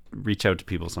out to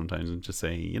people sometimes and just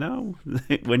say,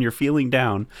 when you're feeling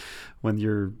down, when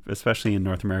you're, especially in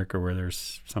North America, where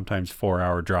there's sometimes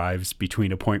 4-hour drives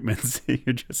between appointments,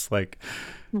 you're just like,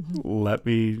 Mhm. let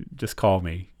me, just call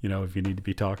me, if you need to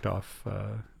be talked off,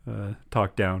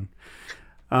 talked down.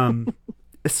 Um,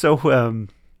 so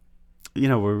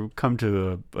we've come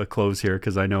to a close here,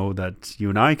 because I know that you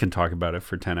and I can talk about it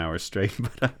for 10 hours straight,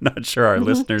 but I'm not sure our Mhm.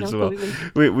 listeners will.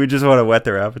 Absolutely. We just want to whet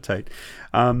their appetite.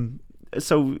 Um,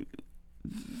 so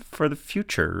for the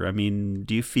future, I mean,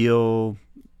 do you feel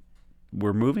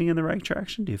we're moving in the right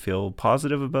direction? Do you feel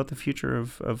positive about the future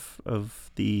of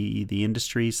the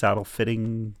industry, saddle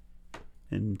fitting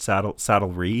and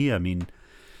saddlery? I mean,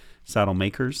 saddle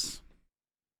makers.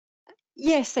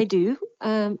 Yes, I do.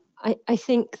 I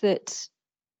think that,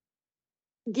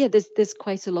 yeah, there's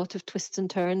quite a lot of twists and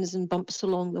turns and bumps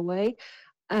along the way.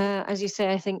 As you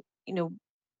say, I think,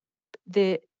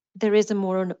 the there is a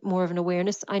more of an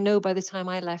awareness. I know by the time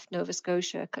I left Nova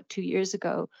Scotia 2 years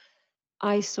ago,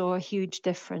 I saw a huge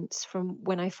difference from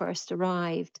when I first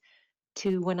arrived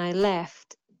to when I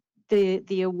left.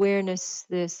 The awareness,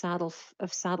 the saddle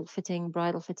fitting,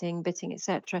 bridle fitting, bitting,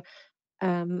 etc.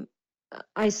 Um,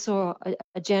 I saw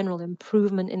a general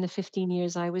improvement in the 15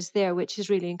 years I was there, which is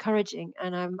really encouraging,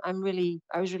 and I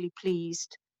was really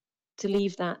pleased to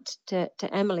leave that to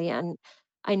Emily. And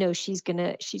I know she's going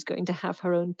to have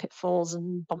her own pitfalls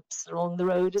and bumps along the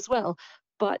road as well,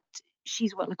 but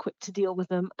she's well equipped to deal with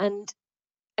them. And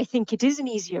I think it is an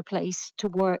easier place to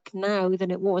work now than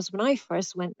it was when I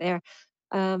first went there.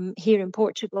 Here in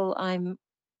Portugal, I'm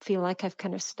feel like I've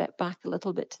kind of stepped back a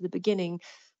little bit to the beginning,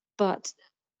 but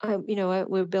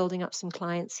we're building up some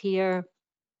clients here.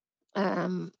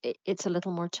 It's a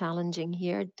little more challenging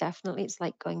here. Definitely, it's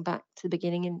like going back to the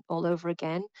beginning and all over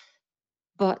again.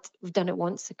 But we've done it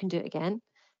once, I can do it again.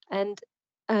 And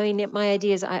I mean, my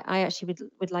idea is I actually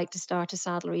would like to start a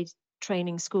saddlery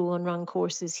training school and run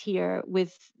courses here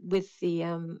with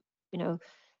you know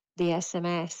the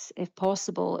SMS if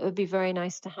possible. It would be very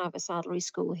nice to have a saddlery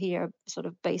school here, sort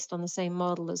of based on the same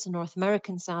model as a North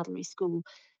American saddlery school,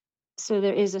 so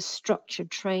there is a structured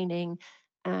training,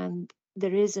 and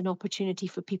there is an opportunity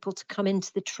for people to come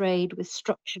into the trade with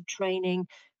structured training,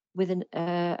 with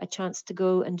a chance to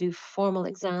go and do formal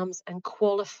exams and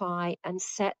qualify and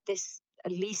set this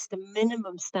at least a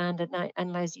minimum standard.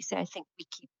 And as you say, I think we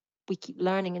keep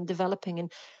learning and developing. And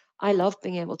I love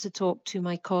being able to talk to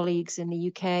my colleagues in the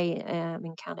UK,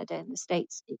 in Canada, in the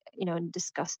States, and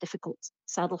discuss difficult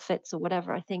saddle fits or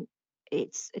whatever. I think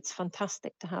it's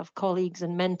fantastic to have colleagues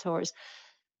and mentors.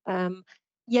 Um,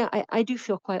 yeah, I do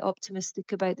feel quite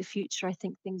optimistic about the future. I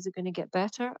think things are going to get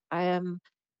better.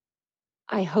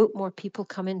 I hope more people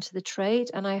come into the trade,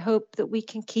 and I hope that we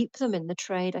can keep them in the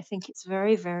trade. I think it's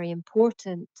very, very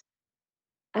important.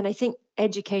 And I think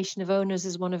education of owners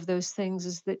is one of those things,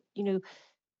 is that,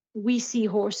 we see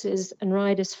horses and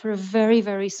riders for a very,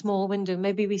 very small window.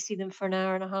 Maybe we see them for an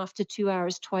hour and a half to 2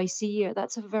 hours twice a year.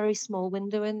 That's a very small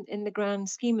window in the grand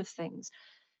scheme of things.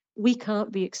 We can't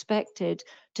be expected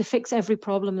to fix every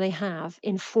problem they have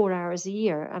in 4 hours a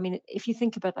year. I mean, if you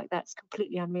think about it like that, it's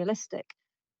completely unrealistic.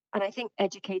 And I think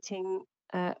educating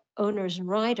owners and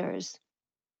riders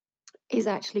is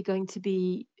actually going to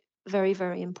be very,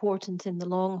 very important in the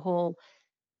long haul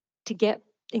to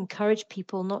encourage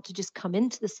people not to just come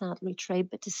into the saddlery trade,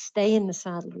 but to stay in the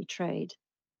saddlery trade.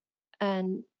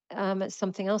 And it's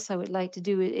something else I would like to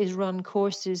do is run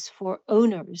courses for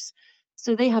owners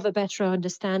so they have a better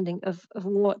understanding of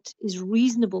what is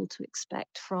reasonable to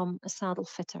expect from a saddle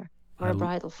fitter or I, a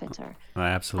bridle fitter. I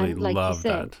absolutely And like you love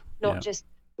said, that. not Yeah. just,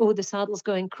 oh, the saddle's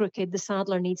going crooked, the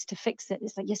saddler needs to fix it.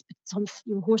 It's like, yes, but it's on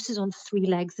your horse is on three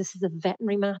legs. This is a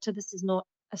veterinary matter. This is not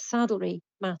a saddlery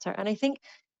matter. And I think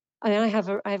I have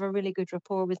a really good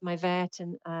rapport with my vet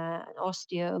and an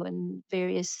osteo and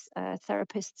various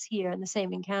therapists here, and the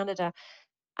same in Canada.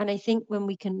 And I think when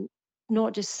we can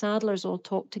not just saddlers all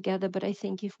talk together, but I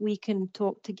think if we can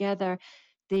talk together,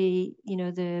 the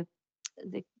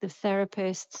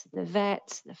therapists, the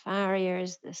vets, the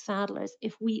farriers, the saddlers,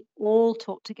 if we all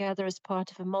talk together as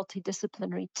part of a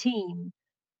multidisciplinary team,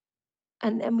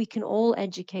 and we can all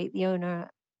educate the owner,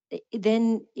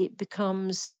 then it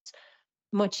becomes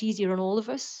much easier on all of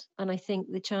us. And I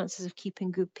think the chances of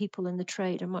keeping good people in the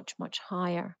trade are much, much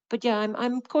higher. But yeah,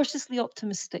 I'm cautiously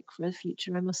optimistic for the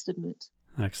future, I must admit.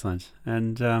 Excellent.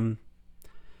 And on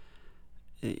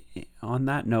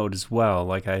that note as well,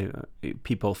 like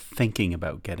people thinking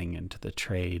about getting into the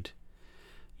trade,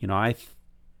 I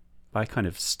kind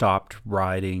of stopped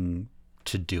riding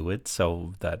to do it,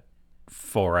 so that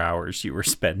 4 hours you were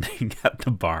spending at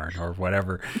the barn or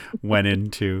whatever went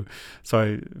into.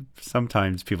 So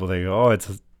sometimes people think, oh,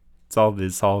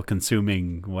 it's all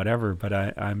consuming whatever. But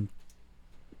I'm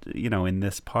in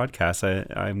this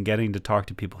podcast, I'm getting to talk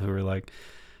to people who are like,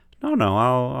 no,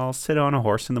 I'll sit on a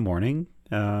horse in the morning,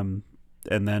 and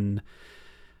then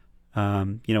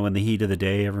in the heat of the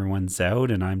day, everyone's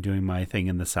out and I'm doing my thing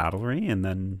in the saddlery, and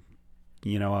then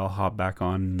I'll hop back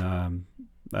on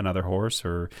another horse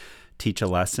or teach a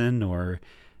lesson,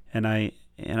 and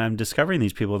I'm discovering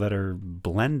these people that are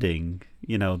blending,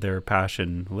 their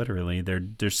passion. Literally, they're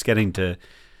just getting to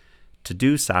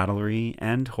do saddlery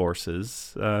and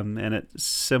horses, and it's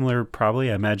similar.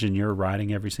 Probably, I imagine you're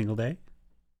riding every single day.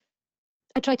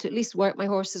 I try to at least work my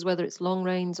horses, whether it's long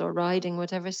reins or riding,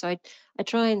 whatever. So I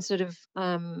try and sort of,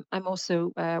 I'm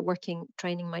also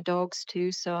training my dogs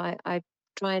too. So I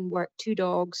try and work two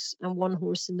dogs and one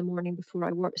horse in the morning before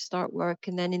I start work.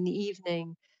 And then in the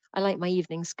evening, I like my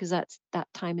evenings because that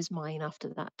time is mine after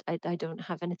that. I don't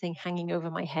have anything hanging over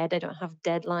my head. I don't have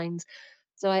deadlines.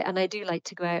 So I do like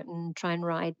to go out and try and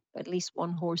ride at least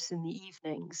one horse in the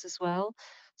evenings as well.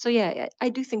 So yeah, I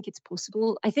do think it's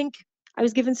possible. I think I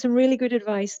was given some really good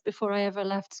advice before I ever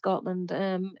left Scotland.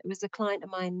 It was a client of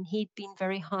mine. He'd been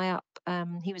very high up.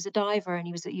 He was a diver and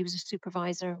he was a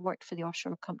supervisor, worked for the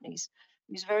offshore companies.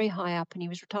 He was very high up and he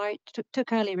was retired,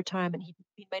 took early retirement.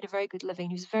 He'd made a very good living.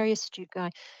 He was a very astute guy.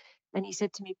 And he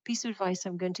said to me, piece of advice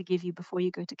I'm going to give you before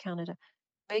you go to Canada,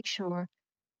 make sure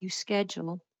you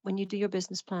schedule, when you do your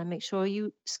business plan, make sure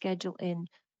you schedule in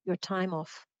your time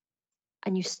off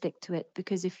and you stick to it.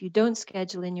 Because if you don't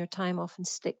schedule in your time off and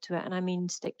stick to it, and I mean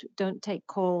stick to it, don't take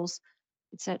calls,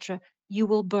 etc., you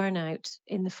will burn out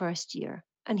in the first year.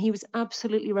 And he was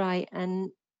absolutely right.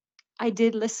 And I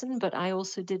did listen, but I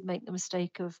also did make the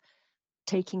mistake of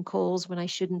taking calls when I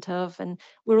shouldn't have. And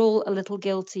we're all a little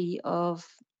guilty of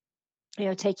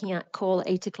taking a call at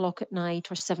 8 o'clock at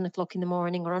night or 7 o'clock in the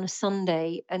morning or on a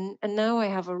Sunday. And now I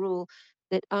have a rule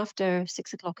that after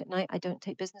 6 o'clock at night, I don't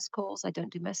take business calls. I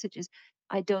don't do messages.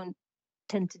 I don't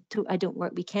I don't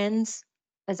work weekends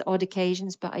as odd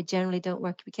occasions, but I generally don't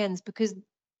work weekends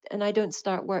and I don't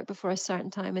start work before a certain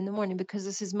time in the morning because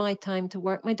this is my time to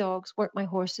work my dogs, work my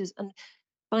horses, and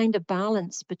find a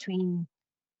balance between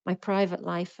my private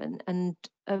life and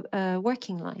a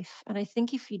working life. And I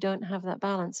think if you don't have that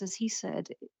balance, as he said,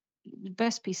 the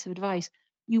best piece of advice,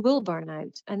 you will burn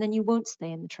out and then you won't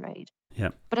stay in the trade. Yeah.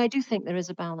 But I do think there is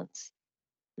a balance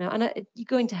now, and you're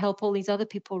going to help all these other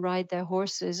people ride their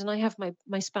horses. And I have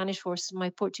my Spanish horse and my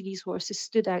Portuguese horses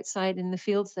stood outside in the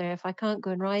fields there. If I can't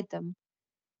go and ride them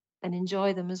and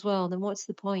enjoy them as well, then what's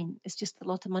the point? It's just a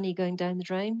lot of money going down the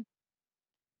drain,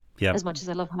 Yeah. as much as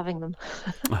I love having them.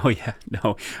 Oh yeah.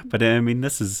 No, but I mean,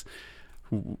 this is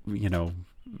you know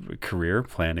career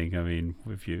planning. I mean,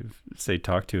 if you say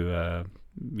talk to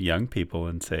young people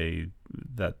and say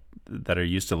that are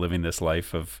used to living this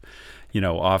life of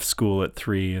off school at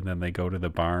 3 and then they go to the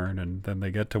barn and then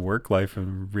they get to work life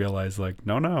and realize like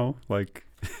no like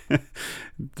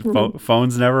the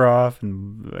phone's never off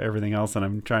and everything else, and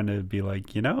I'm trying to be like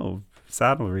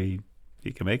saddlery,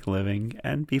 you can make a living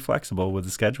and be flexible with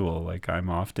the schedule. Like I'm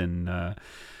often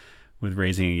with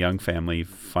raising a young family,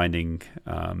 finding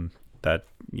that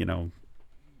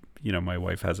my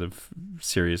wife has a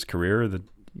serious career, that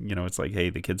it's like, hey,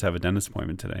 the kids have a dentist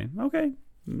appointment today. Okay,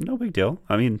 no big deal.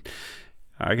 I mean,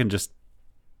 I can just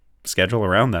schedule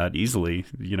around that easily,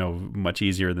 much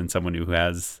easier than someone who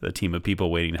has a team of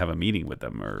people waiting to have a meeting with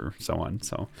them or so on.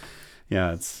 So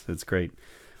yeah, it's great.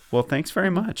 Well, thanks very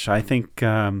much. I think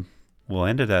we'll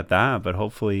end it at that, but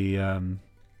hopefully in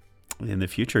the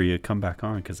future you come back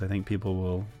on, because I think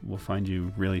people will find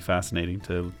you really fascinating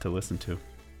to listen to.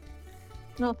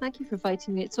 Well, thank you for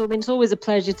inviting me. It's always a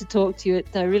pleasure to talk to you.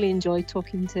 I really enjoy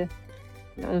talking to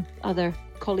other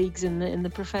colleagues in the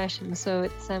profession. So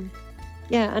it's and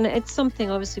it's something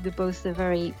obviously we both are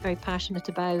very, very passionate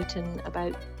about, and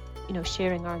about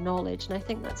sharing our knowledge. And I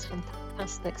think that's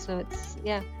fantastic. So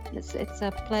it's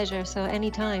a pleasure. So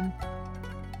anytime.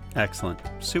 Excellent.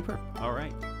 Super. All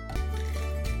right.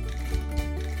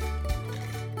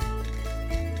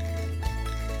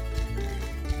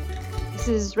 This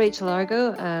is Rachael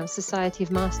Argo, Society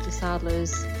of Master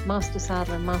Saddlers, Master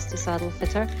Saddler and Master Saddle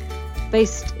Fitter,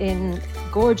 based in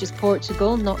gorgeous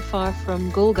Portugal, not far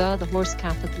from Gulga, the horse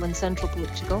capital in central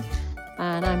Portugal.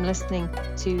 And I'm listening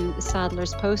to the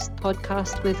Saddler's Post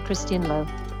podcast with Christian Lowe.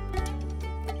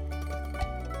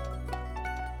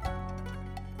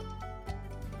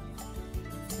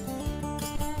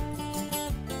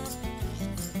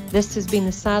 This has been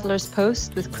the Saddler's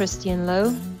Post with Christian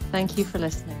Lowe. Thank you for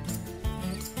listening.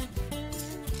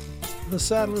 The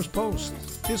Saddler's Post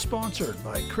is sponsored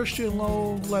by Christian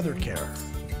Lowe Leather Care.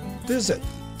 Visit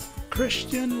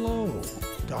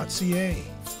christianlowe.ca.